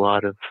family has a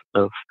lot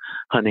of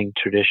hunting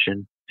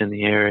tradition in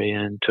the area,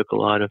 and took a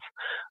lot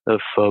of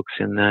folks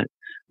in that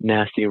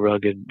nasty,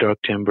 rugged, dark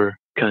timber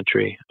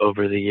country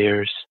over the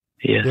years.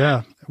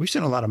 Yeah. We've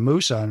seen a lot of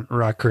moose on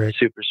Rock Creek.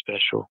 Super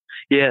special.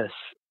 Yes.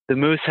 The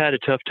moose had a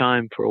tough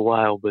time for a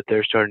while, but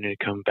they're starting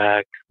to come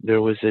back.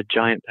 There was a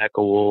giant pack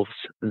of wolves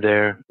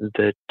there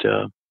that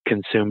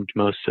consumed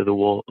most of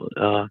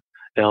the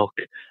elk,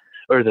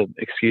 or the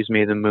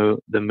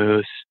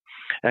moose.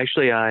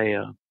 Actually,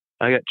 I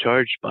got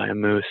charged by a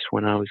moose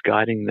when I was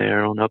guiding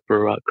there on Upper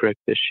Rock Creek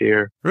this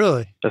year.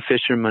 Really? A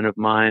fisherman of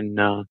mine,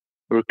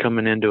 we're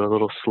coming into a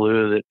little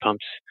slough that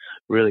pumps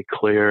really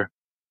clear,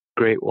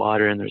 great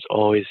water, and there's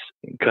always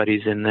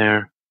cutties in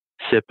there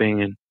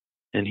sipping,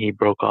 and he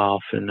broke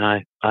off, and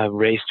I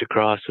raced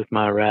across with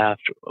my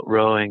raft,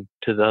 rowing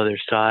to the other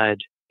side,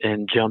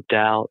 and jumped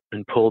out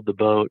and pulled the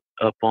boat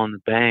up on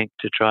the bank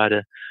to try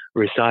to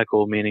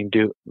recycle, meaning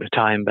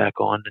tie him back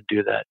on and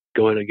do that,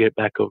 go to get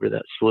back over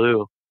that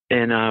slough.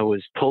 And I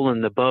was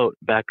pulling the boat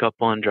back up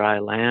on dry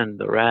land,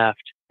 the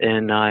raft,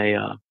 and I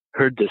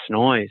heard this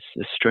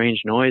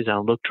strange noise. I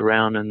looked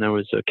around, and there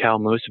was a cow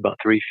moose about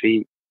 3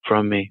 feet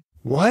from me.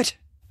 What?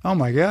 Oh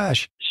my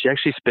gosh. She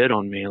actually spit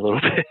on me a little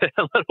bit.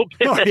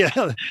 Oh yeah,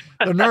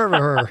 the nerve of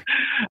her.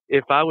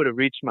 If I would have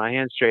reached my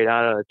hand straight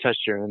out, I would have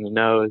touched her in the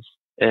nose.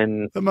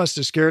 And that must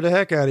have scared the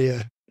heck out of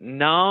you.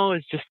 No,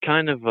 it's just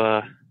kind of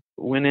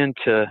went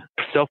into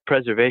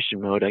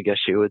self-preservation mode, I guess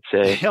you would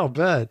say. I'll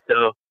bet.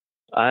 So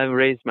I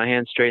raised my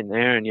hand straight in the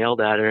air and yelled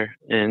at her,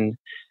 and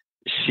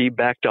she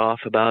backed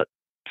off about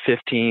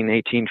 15,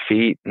 18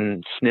 feet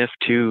and sniffed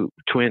 2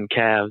 twin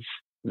calves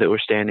that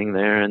were standing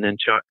there, and then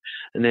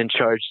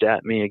charged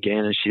at me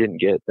again, and she didn't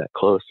get that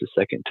close the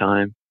second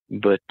time.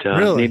 But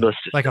really? Needless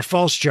to like a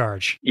false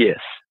charge? Yes.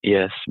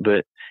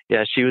 But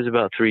yeah, she was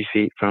about 3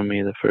 feet from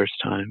me the first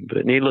time.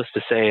 But needless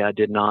to say, I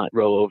did not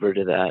row over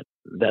to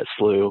that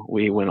slough.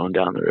 We went on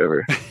down the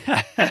river.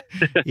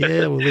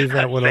 Yeah, we'll leave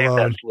that one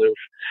alone.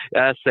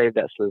 I saved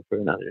that slough for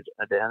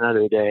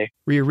another day.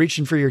 Were you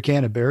reaching for your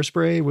can of bear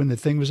spray when the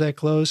thing was that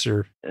close,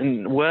 or?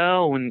 And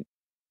well,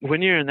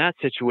 when you're in that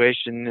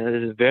situation,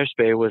 the bear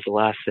spray was the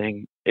last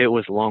thing. It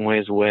was a long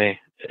ways away,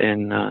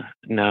 and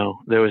no,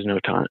 there was no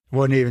time.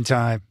 Wasn't even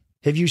time.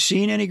 Have you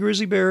seen any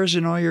grizzly bears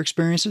in all your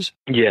experiences?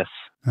 Yes.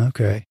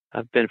 Okay.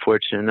 I've been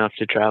fortunate enough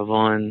to travel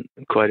on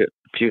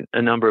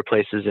a number of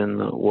places in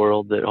the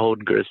world that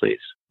hold grizzlies.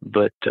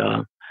 But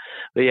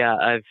yeah,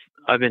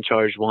 I've been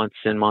charged once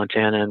in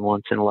Montana and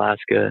once in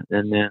Alaska,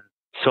 and then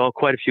saw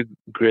quite a few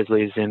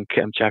grizzlies in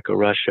Kamchatka,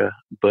 Russia.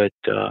 But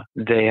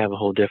they have a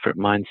whole different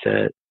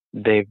mindset.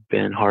 They've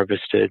been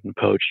harvested and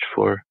poached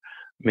for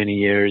many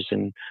years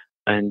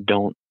and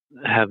don't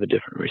have a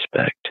different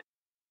respect.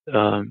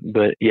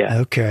 But yeah.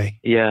 Okay.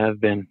 Yeah, I've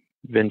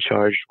been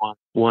charged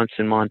once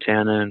in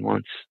Montana and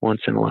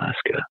once in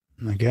Alaska.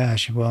 My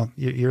gosh. Well,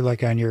 you're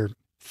like on your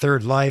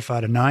third life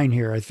out of 9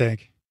 here, I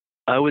think.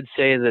 I would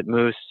say that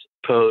moose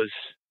pose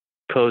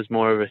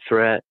more of a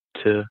threat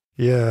to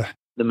the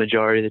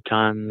majority of the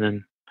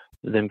time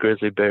than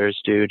grizzly bears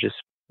do, just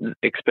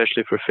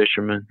especially for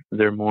fishermen.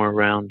 They're more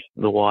around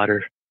the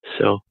water.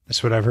 So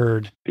that's what I've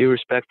heard. Be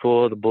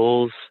respectful of the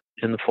bulls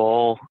in the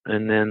fall,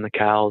 and then the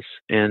cows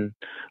in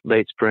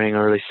late spring,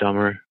 early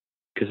summer,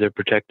 because they're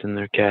protecting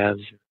their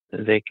calves.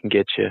 They can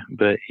get you.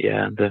 But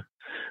yeah,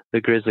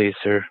 the grizzlies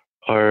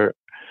are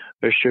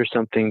sure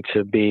something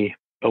to be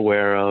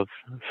aware of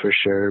for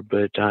sure.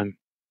 But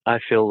I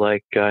feel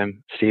like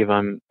I'm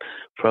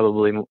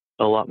probably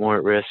a lot more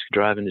at risk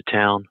driving to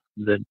town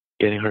than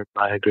getting hurt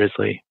by a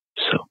grizzly.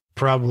 So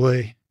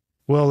probably.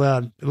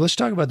 Well, let's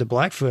talk about the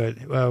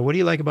Blackfoot. What do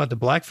you like about the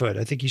Blackfoot?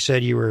 I think you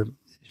said you were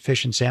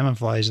fishing salmon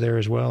flies there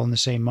as well in the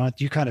same month.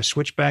 You kind of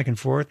switch back and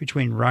forth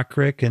between Rock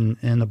Creek and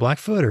the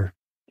Blackfoot, or?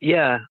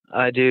 Yeah,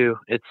 I do.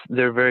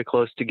 They're very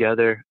close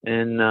together,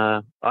 and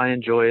I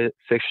enjoy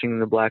fishing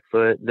the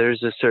Blackfoot.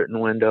 There's a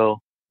certain window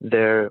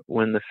there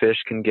when the fish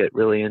can get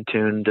really in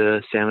tune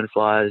to salmon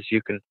flies.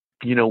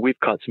 We've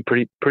caught some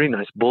pretty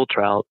nice bull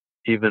trout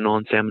even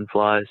on salmon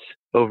flies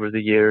over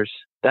the years.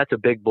 That's a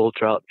big bull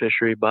trout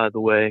fishery, by the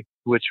way,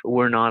 which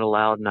we're not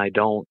allowed, and I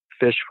don't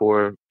fish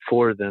for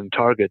them,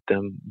 target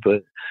them,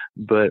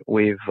 but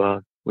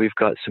we've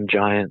got some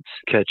giants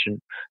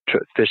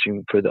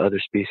fishing for the other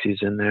species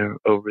in there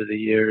over the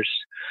years.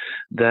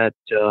 That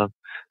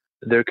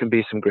there can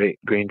be some great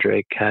green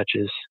drake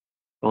catches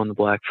on the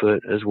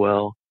Blackfoot as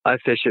well. I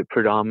fish it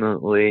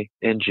predominantly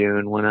in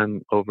June when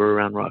I'm over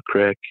around Rock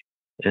Creek,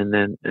 and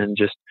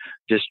just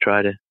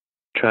try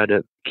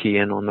to key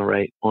in on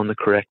the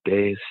correct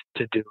days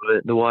to do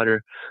it. The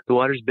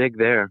water's big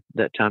there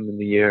that time of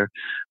the year,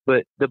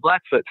 but the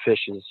Blackfoot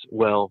fishes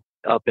well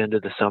up into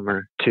the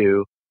summer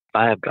too.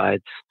 I have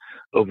guides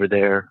over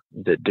there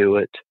that do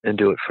it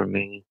for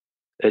me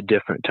at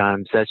different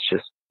times. That's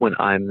just when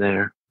I'm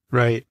there.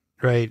 Right.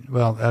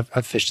 Well,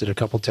 I've fished it a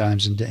couple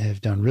times and have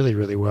done really,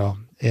 really well.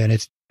 And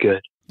it's good.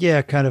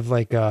 Yeah, kind of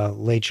like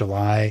late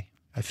July.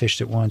 I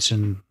fished it once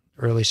in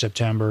early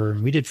September,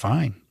 and we did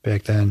fine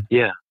back then.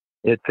 Yeah,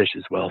 it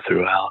fishes well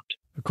throughout.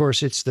 Of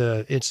course, it's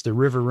the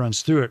river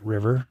runs through it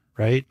river,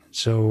 right?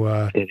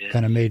 So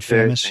kind of made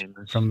famous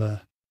from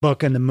the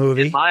book and the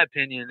movie. In my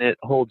opinion, it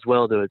holds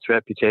well to its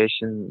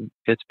reputation.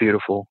 It's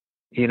beautiful.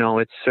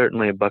 It's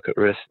certainly a bucket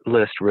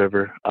list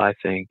river, I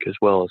think, as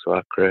well as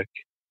Rock Creek.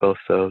 Both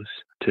those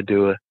to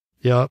do it.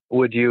 Yep.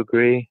 Would you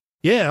agree?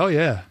 Yeah. Oh,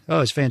 yeah.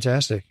 Oh, it's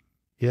fantastic.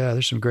 Yeah,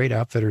 there's some great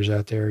outfitters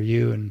out there,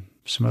 you and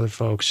some other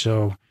folks.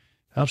 So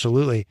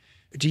absolutely.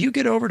 Do you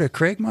get over to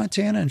Craig,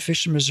 Montana and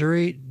fish in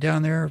Missouri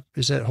down there?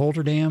 Is that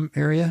Holder Dam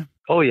area?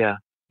 Oh, yeah.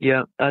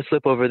 Yeah, I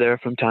slip over there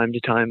from time to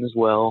time as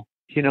well.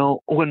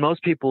 When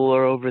most people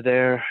are over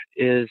there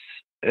is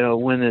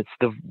when it's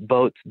the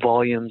boat's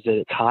volumes at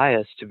its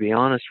highest, to be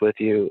honest with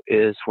you,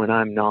 is when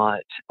I'm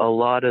not. A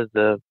lot of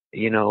the,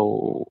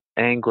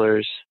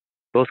 anglers,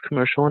 both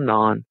commercial and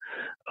non,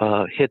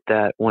 hit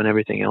that when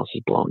everything else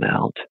is blown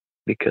out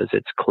because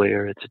it's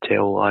clear, it's a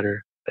tailwater.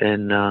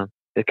 And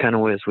it kind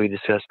of, as we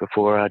discussed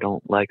before, I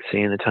don't like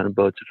seeing a ton of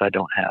boats if I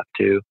don't have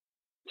to.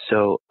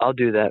 So I'll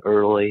do that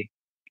early,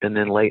 and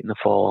then late in the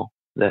fall,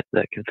 that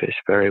can fish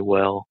very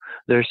well.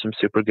 There's some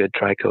super good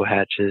trico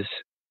hatches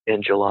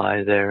in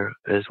July there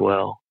as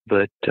well.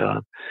 But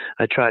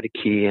I try to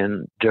key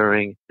in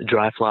during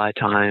dry fly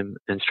time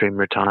and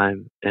streamer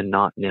time and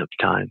not nymph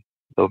time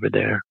over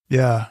there.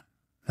 Yeah.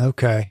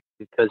 Okay.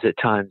 Because at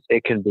times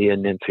it can be a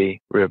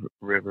nymphy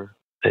river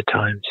at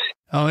times.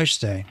 Oh,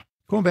 interesting.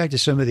 Going back to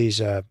some of these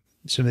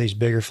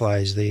bigger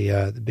flies,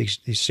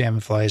 these salmon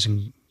flies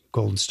and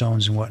golden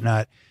stones and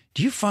whatnot.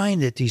 Do you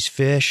find that these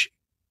fish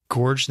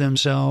gorge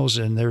themselves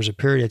and there's a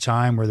period of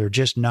time where they're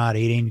just not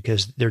eating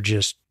because they're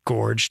just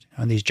gorged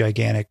on these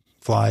gigantic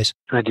flies?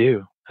 I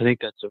do. I think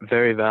that's a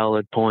very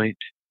valid point.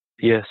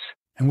 Yes.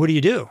 And what do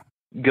you do?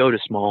 Go to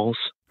smalls.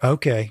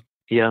 Okay.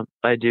 Yeah,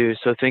 I do.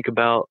 So think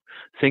about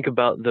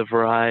the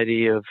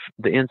variety of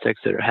the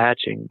insects that are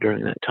hatching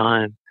during that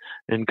time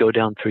and go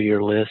down through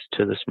your list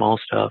to the small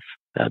stuff.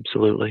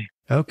 Absolutely.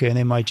 Okay. And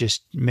they might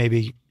just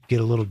maybe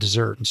get a little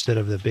dessert instead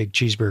of the big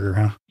cheeseburger,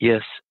 huh?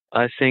 Yes.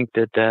 I think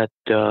that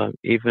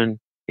even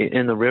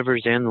in the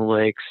rivers and the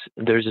lakes,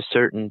 there's a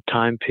certain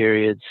time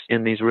periods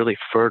in these really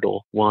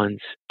fertile ones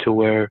to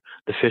where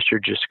the fish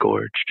are just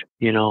gorged.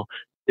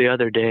 The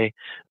other day,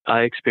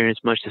 I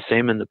experienced much the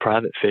same in the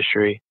private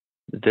fishery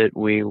that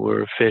we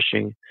were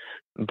fishing.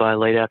 By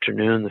late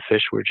afternoon, the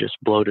fish were just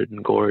bloated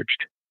and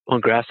gorged on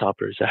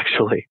grasshoppers,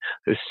 actually.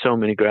 There's so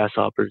many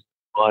grasshoppers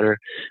in the water.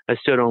 I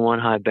stood on one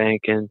high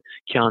bank and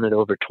counted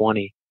over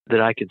 20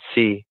 that I could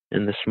see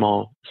in the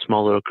small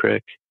little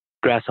creek.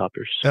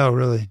 Grasshoppers. Oh,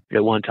 really?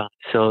 At one time.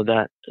 So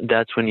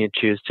that's when you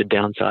choose to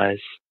downsize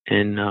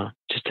and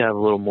just have a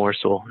little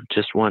morsel,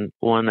 just one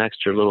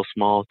extra little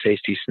small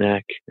tasty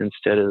snack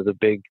instead of the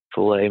big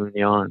filet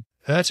mignon.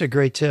 That's a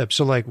great tip.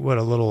 So like what,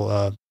 a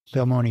little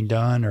pale morning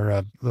dun or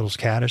a little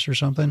caddis or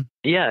something?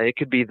 Yeah, it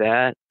could be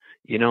that.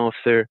 If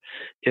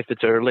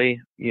it's early,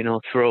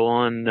 throw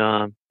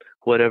on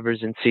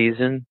whatever's in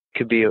season.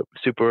 Could be a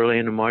super early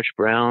in a March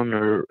brown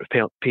or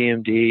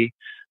PMD.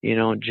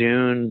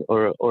 June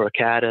or a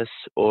caddis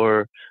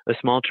or a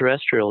small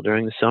terrestrial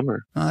during the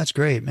summer. Oh, that's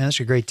great, man. That's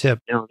a great tip.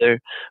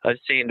 I've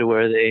seen to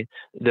where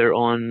they're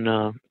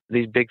on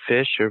these big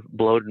fish are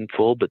bloated and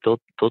full, but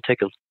they'll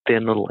take a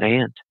thin little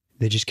ant.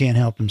 They just can't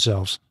help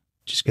themselves.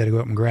 Just got to go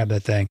up and grab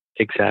that thing.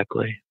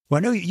 Exactly. Well, I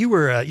know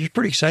you're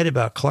pretty excited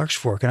about Clark's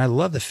Fork, and I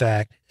love the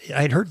fact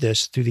I'd heard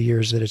this through the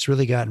years that it's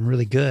really gotten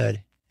really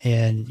good,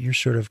 and you're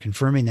sort of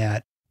confirming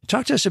that.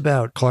 Talk to us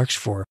about Clark's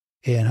Fork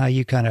and how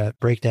you kind of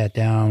break that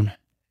down.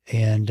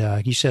 And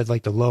you said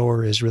like the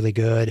lower is really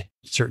good at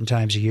certain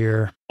times of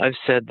year. I've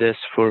said this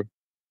for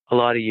a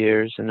lot of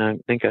years, and I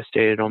think I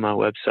stated on my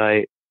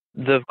website.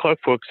 The Clark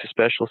Fork's a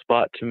special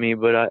spot to me,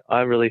 but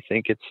I really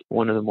think it's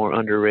one of the more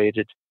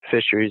underrated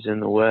fisheries in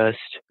the West.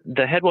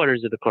 The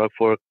headwaters of the Clark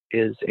Fork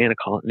is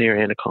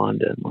near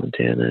Anaconda,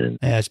 Montana.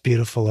 Yeah, it's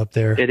beautiful up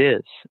there. It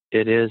is.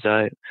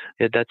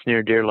 That's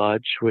near Deer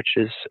Lodge,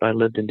 I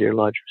lived in Deer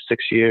Lodge for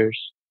 6 years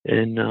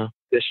and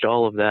fished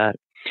all of that.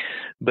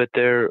 But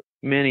they're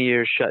many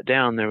years shut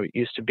down. There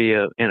used to be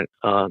a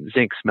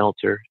zinc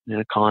smelter in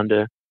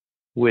Anaconda,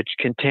 which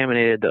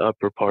contaminated the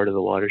upper part of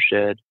the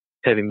watershed,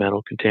 heavy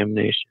metal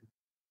contamination.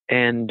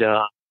 And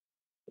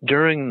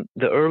during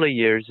the early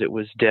years, it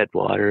was dead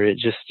water. It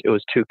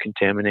was too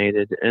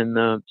contaminated, and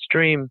the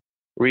stream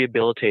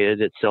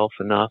rehabilitated itself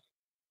enough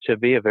to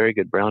be a very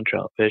good brown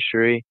trout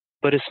fishery,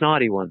 but a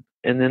snotty one.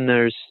 And then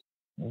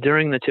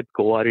during the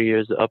typical water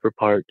years, the upper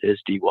part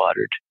is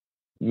dewatered,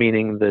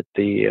 meaning that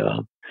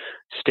the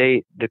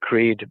state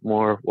decreed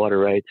more water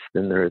rights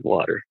than there is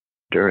water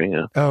during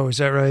a Oh, is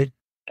that right?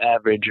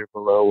 average or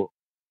below.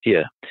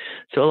 Yeah.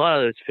 So a lot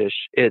of those fish,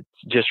 it's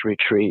just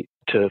retreat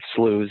to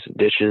sloughs,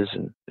 ditches,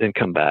 and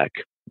come back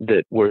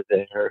that were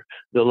there.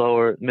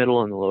 The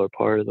middle and the lower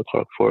part of the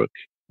Clark Fork,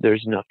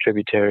 there's enough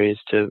tributaries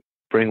to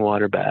bring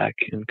water back,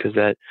 and because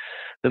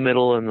the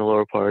middle and the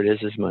lower part is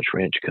as much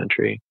ranch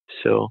country.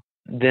 So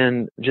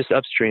then just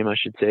upstream, I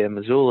should say, of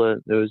Missoula,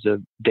 there was a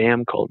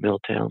dam called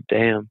Milltown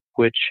Dam,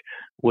 which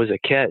was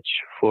a catch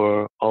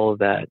for all of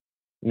that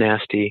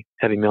nasty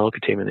heavy metal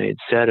contaminated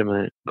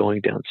sediment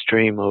going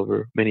downstream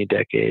over many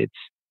decades.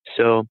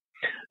 So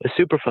a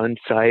Superfund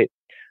site,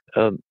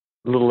 a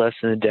little less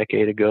than a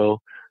decade ago,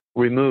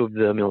 removed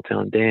the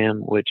Milltown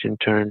Dam, which in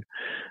turn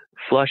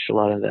flushed a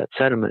lot of that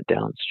sediment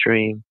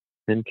downstream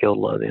and killed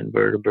a lot of the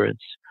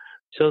invertebrates.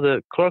 So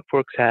the Clark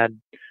Fork's had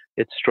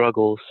its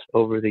struggles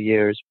over the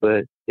years,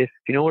 but if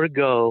you know where to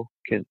go,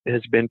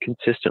 has been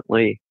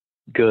consistently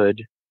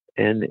good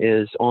and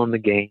is on the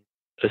game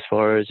as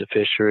far as a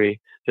fishery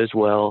as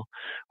well,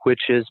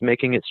 which is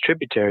making its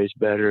tributaries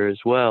better as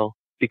well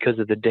because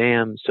of the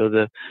dam. So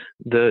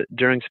the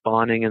during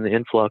spawning and the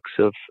influx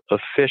of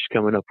fish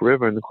coming up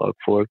river in the Clark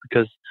Fork,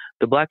 because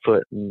the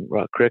Blackfoot and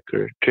Rock Creek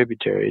are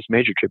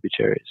major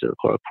tributaries of the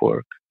Clark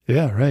Fork.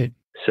 Yeah, right.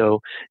 So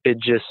it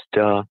just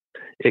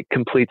it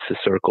completes the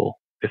circle,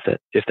 if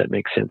that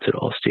makes sense at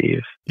all,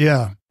 Steve.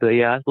 Yeah. But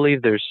yeah, I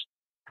believe there's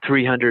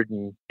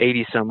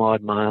 380 some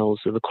odd miles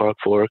of the Clark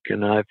Fork,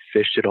 and I've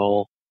fished it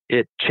all.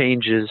 It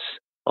changes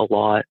a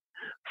lot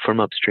from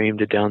upstream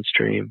to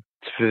downstream.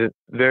 It's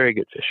a very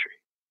good fishery.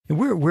 And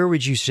where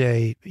would you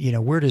say,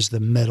 where does the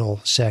middle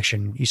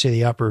section, you say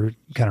the upper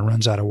kind of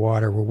runs out of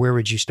water, well, where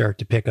would you start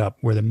to pick up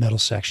where the middle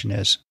section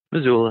is?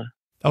 Missoula.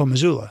 Oh,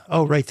 Missoula.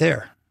 Oh, right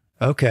there.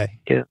 Okay.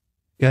 Yeah.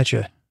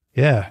 Gotcha.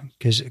 Yeah,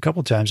 because a couple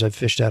of times I've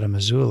fished out of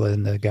Missoula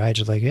and the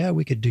guides are like, yeah,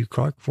 we could do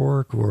Clark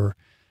Fork or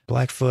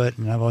Blackfoot.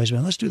 And I've always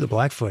been, let's do the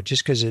Blackfoot,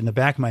 just because in the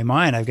back of my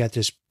mind, I've got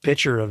this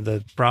picture of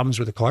the problems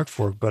with the Clark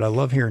Fork, but I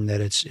love hearing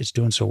that it's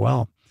doing so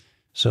well.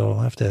 So I'll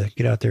have to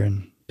get out there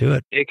and do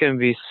it. It can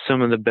be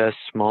some of the best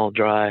small,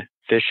 dry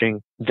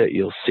fishing that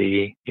you'll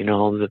see.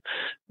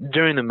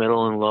 During the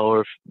middle and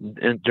lower,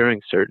 and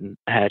during certain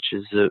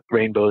hatches, the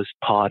rainbows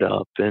pot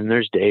up, and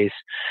there's days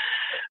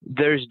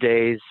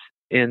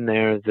in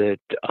there that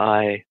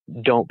I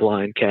don't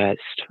blind cast.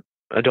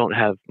 I don't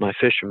have my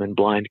fishermen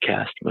blind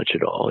cast much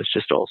at all. It's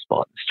just all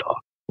spot and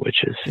stock,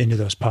 which is into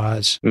those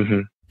pods.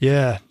 Mm-hmm.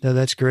 Yeah, no,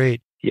 that's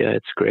great. Yeah,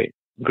 it's great.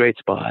 Great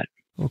spot.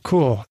 Well,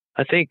 cool.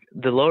 I think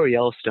the lower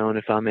Yellowstone,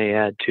 if I may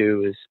add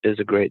too, is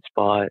a great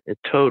spot. A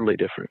totally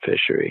different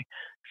fishery.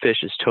 Fish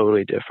is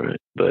totally different,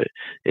 but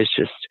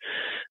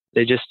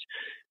they just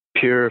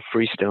pure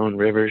freestone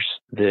rivers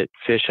that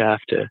fish have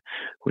to,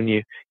 when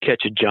you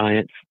catch a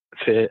giant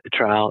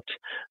trout,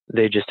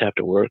 they just have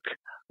to work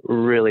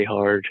really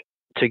hard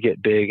to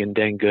get big and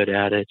dang good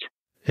at it.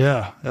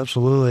 Yeah,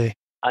 absolutely.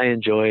 I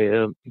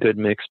enjoy a good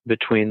mix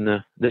between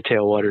the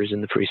tailwaters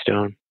and the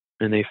freestone,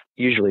 and they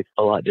usually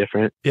a lot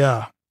different.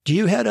 Yeah. Do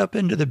you head up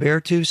into the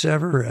Beartooth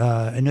ever?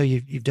 I know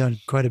you've done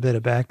quite a bit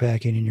of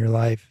backpacking in your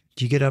life.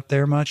 Do you get up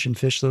there much and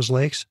fish those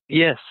lakes?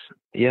 Yes.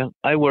 Yeah.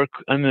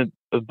 I'm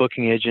a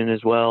booking agent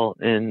as well.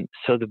 And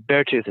so the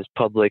Beartooth is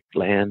public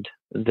land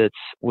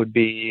would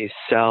be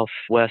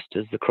southwest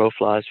as the crow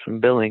flies from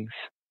Billings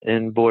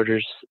and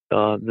borders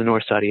the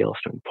north side of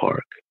Yellowstone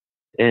Park.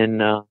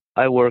 And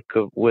I work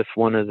with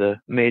one of the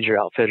major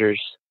outfitters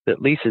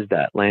that leases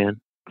that land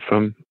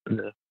from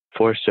the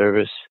Forest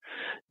Service.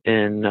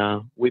 And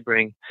we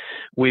bring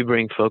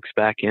folks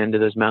back into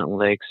those mountain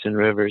lakes and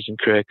rivers and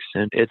creeks,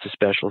 and it's a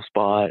special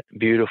spot,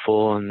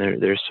 beautiful, and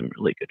there's some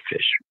really good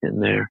fish in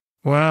there.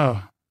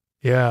 Wow.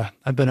 Yeah,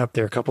 I've been up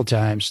there a couple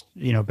times,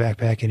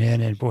 backpacking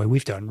in, and boy,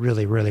 we've done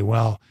really, really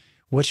well.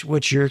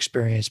 What's your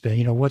experience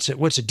been? What's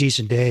a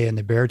decent day in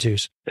the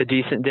Beartooth? A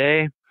decent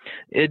day?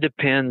 It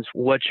depends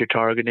what you're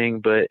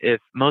targeting, but if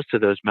most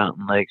of those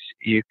mountain lakes,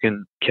 you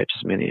can catch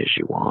as many as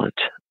you want.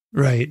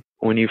 Right.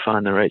 When you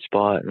find the right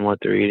spot and what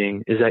they're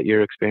eating. Is that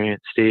your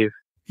experience, Steve?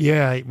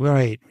 Yeah,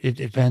 right. It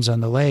depends on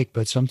the lake,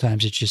 but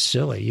sometimes it's just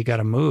silly. You got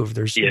to move.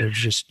 There's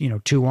just,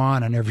 two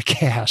on every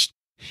cast.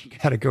 You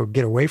got to go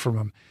get away from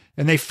them.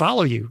 And they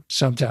follow you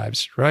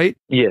sometimes, right?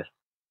 Yes.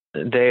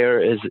 They are,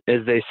 as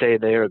they say,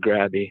 they are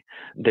grabby.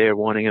 They're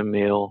wanting a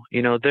meal.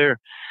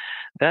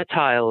 That's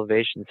high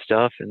elevation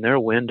stuff, and their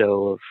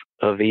window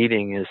of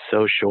eating is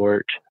so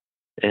short.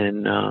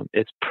 And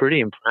it's pretty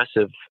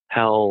impressive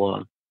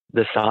how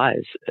the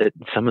size at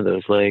some of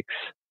those lakes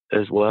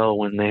as well,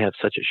 when they have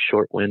such a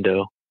short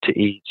window to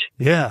eat.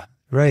 Yeah,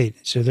 right.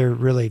 So they're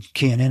really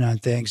keying in on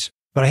things.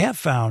 But I have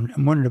found,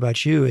 I'm wondering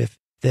about you, if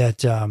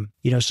that,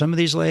 some of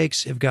these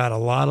lakes have got a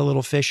lot of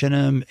little fish in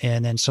them,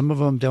 and then some of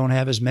them don't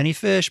have as many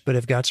fish, but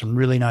have got some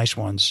really nice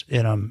ones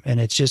in them. And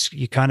it's just,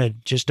 you kind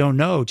of just don't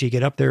know till you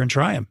get up there and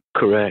try them.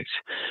 Correct.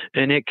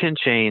 And it can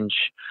change.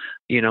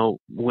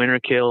 Winter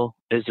kill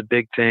is a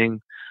big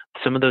thing.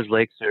 Some of those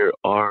lakes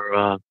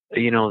are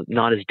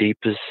not as deep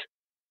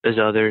as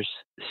others.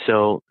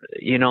 So,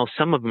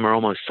 some of them are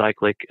almost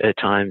cyclic at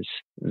times.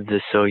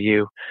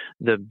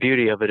 The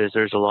beauty of it is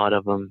there's a lot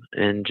of them,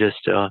 and just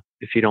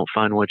if you don't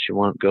find what you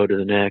want, go to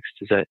the next.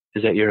 Is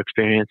that your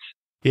experience?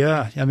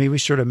 Yeah. I mean, we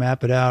sort of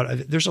map it out.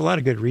 There's a lot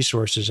of good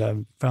resources.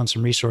 I've found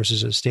some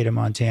resources. The state of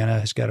Montana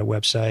has got a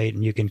website,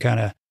 and you can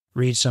kind of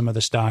read some of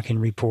the stocking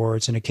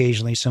reports, and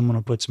occasionally someone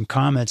will put some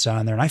comments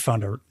on there. And I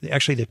found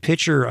actually the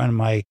picture on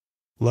my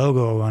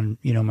logo on,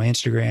 my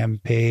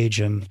Instagram page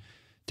and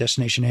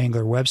Destination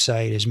Angler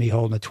website is me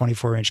holding a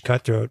 24-inch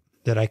cutthroat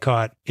that I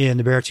caught in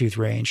the Beartooth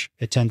Range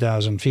at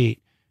 10,000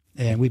 feet.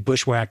 And we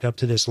bushwhacked up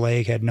to this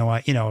lake, I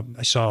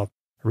saw a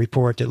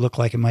report that looked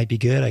like it might be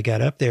good. I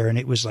got up there and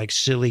it was like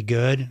silly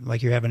good,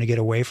 like you're having to get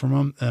away from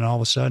them. And all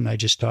of a sudden I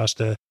just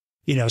tossed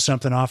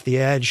something off the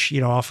edge,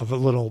 off of a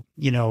little,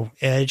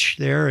 edge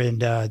there.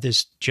 And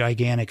this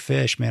gigantic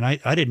fish, man,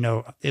 I didn't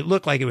know. It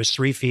looked like it was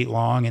 3 feet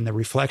long, and the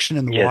reflection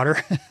in the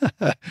water.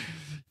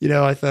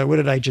 I thought, what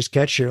did I just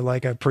catch here?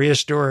 Like a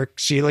prehistoric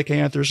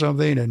coelacanth or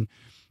something? And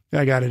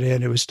I got it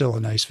in. It was still a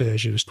nice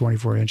fish. It was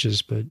 24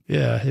 inches, but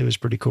yeah, it was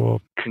pretty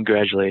cool.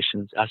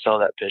 Congratulations. I saw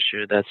that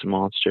picture. That's a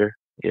monster.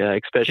 Yeah,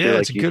 especially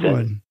it's a good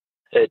one.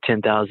 At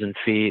 10,000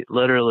 feet.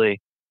 Literally,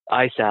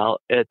 ice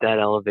out at that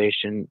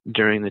elevation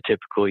during the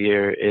typical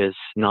year is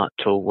not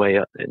till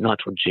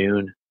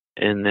June.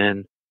 And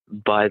then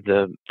by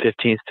the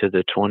 15th to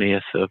the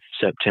 20th of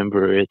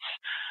September,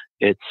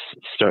 it's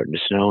starting to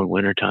snow in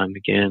wintertime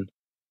again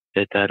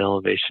at that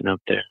elevation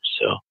up there.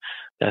 So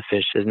that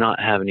fish does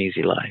not have an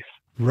easy life.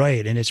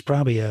 Right. And it's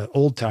probably an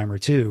old timer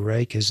too,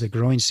 right? Because the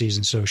growing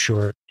season's so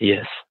short.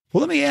 Yes.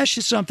 Well, let me ask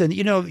you something.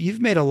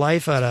 You've made a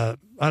life out of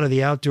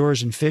the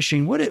outdoors and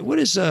fishing. What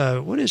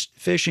does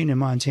fishing in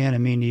Montana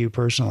mean to you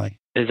personally?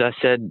 As I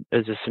said,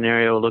 as a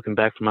scenario, looking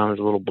back from when I was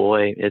a little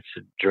boy, it's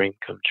a dream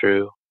come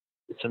true.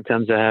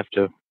 Sometimes I have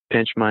to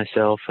pinch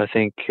myself. I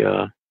think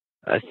at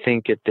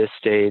this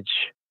stage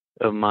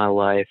of my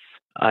life,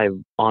 I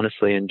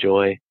honestly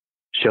enjoy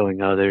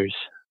showing others.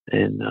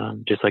 And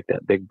just like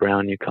that big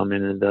brown you come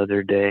in the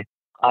other day,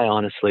 I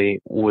honestly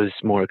was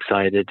more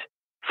excited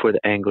for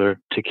the angler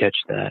to catch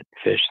that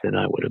fish than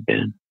I would have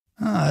been.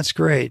 Oh, that's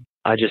great.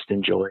 I just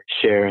enjoy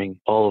sharing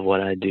all of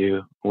what I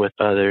do with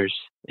others,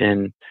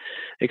 and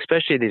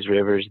especially these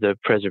rivers, the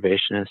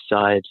preservationist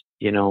side,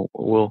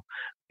 we'll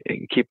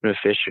keeping a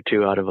fish or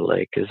two out of a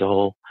lake as a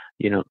whole,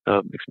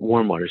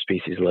 warm water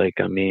species lake.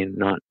 I mean,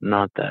 not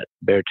that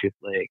Beartooth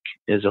Lake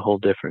is a whole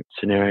different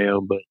scenario,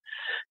 but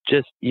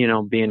just,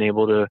 being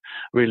able to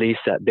release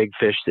that big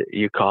fish that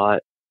you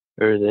caught,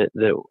 or that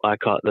I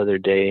caught the other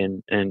day,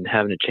 and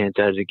having a chance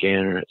at it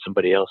again, or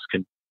somebody else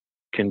can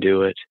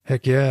do it.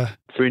 Heck yeah.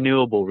 It's a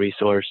renewable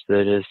resource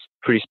that is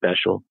pretty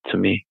special to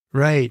me.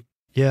 Right.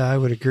 Yeah, I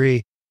would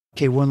agree.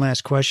 Okay, one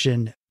last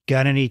question.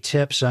 Got any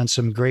tips on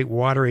some great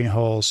watering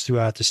holes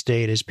throughout the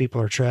state as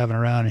people are traveling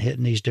around and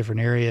hitting these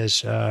different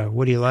areas?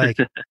 What do you like?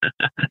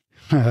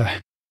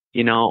 That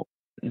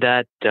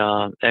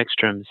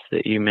extrums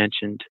that you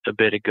mentioned a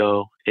bit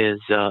ago is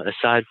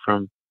aside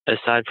from a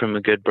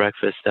good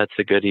breakfast, that's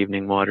a good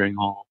evening watering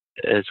hole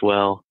as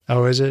well.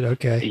 Oh, is it?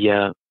 Okay.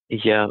 Yeah.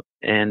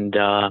 And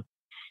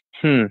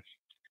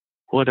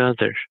what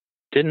other?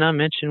 Didn't I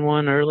mention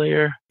one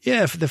earlier?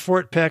 Yeah, for the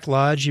Fort Peck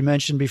Lodge you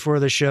mentioned before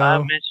the show.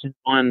 I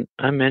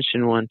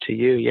mentioned one to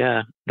you.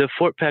 Yeah, the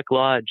Fort Peck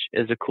Lodge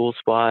is a cool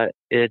spot.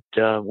 It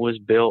was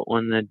built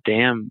when the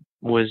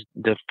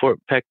Fort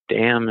Peck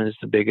Dam is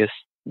the biggest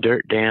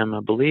dirt dam,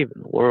 I believe,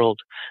 in the world.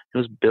 It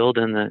was built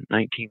in the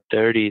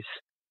 1930s,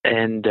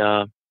 and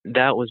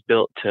that was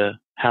built to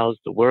house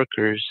the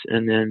workers.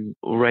 And then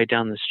right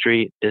down the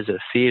street is a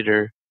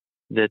theater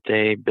that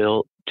they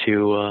built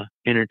to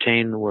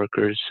entertain the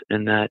workers,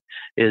 and that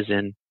is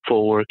in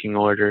full working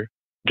order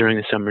during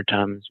the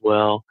summertime as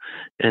well.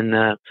 And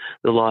the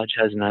lodge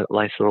has a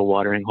nice little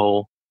watering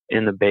hole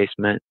in the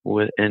basement,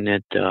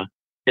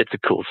 it's a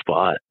cool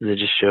spot. It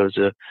just shows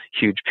a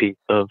huge piece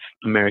of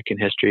American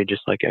history,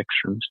 just like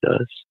Ekstrom's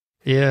does.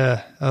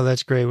 Yeah. Oh,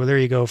 that's great. Well, there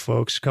you go,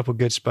 folks. A couple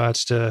good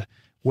spots to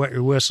wet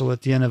your whistle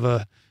at the end of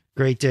a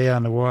great day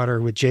on the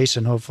water with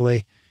Jason,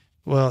 hopefully.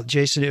 Well,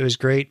 Jason, it was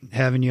great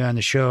having you on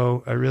the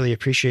show. I really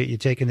appreciate you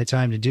taking the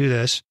time to do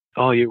this.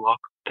 Oh, you're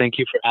welcome. Thank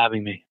you for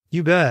having me.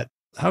 You bet.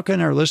 How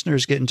can our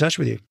listeners get in touch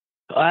with you?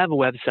 I have a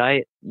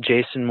website,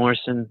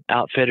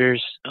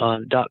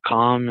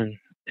 jasonmorrisonoutfitters.com,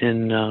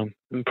 and I'm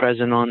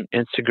present on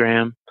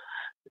Instagram.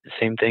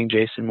 Same thing,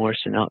 Jason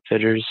Morrison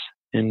Outfitters.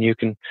 And you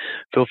can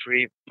feel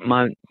free,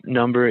 my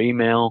number,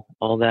 email,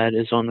 all that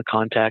is on the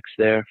contacts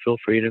there. Feel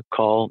free to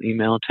call,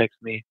 email, text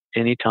me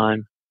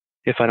anytime.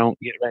 If I don't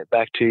get right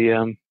back to you,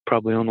 I'm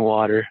probably on the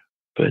water.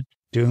 But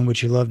doing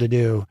what you love to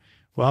do.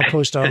 Well, I'll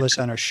post all this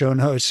on our show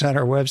notes on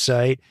our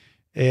website.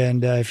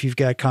 And if you've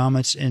got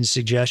comments and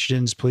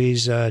suggestions,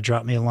 please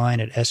drop me a line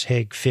at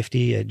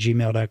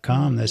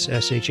shaig50@gmail.com. That's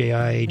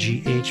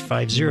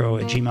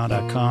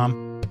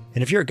shaigh50@gmail.com.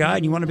 And if you're a guide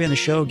and you want to be on the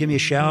show, give me a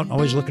shout.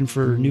 Always looking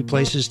for new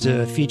places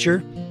to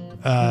feature.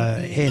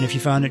 Hey, and if you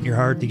found it in your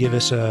heart to give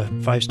us a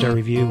 5-star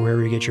review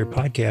wherever you get your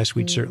podcast,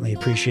 we'd certainly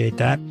appreciate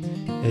that.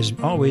 As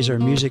always, our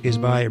music is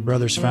by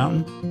Brothers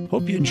Fountain.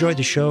 Hope you enjoyed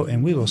the show,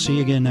 and we will see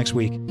you again next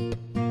week.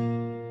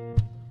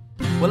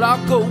 Well,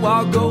 I'll go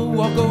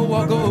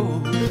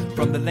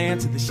from the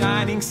land to the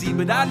shining sea.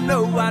 But I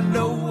know there's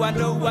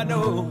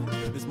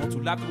more to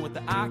life than what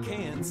the eye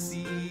can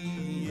see.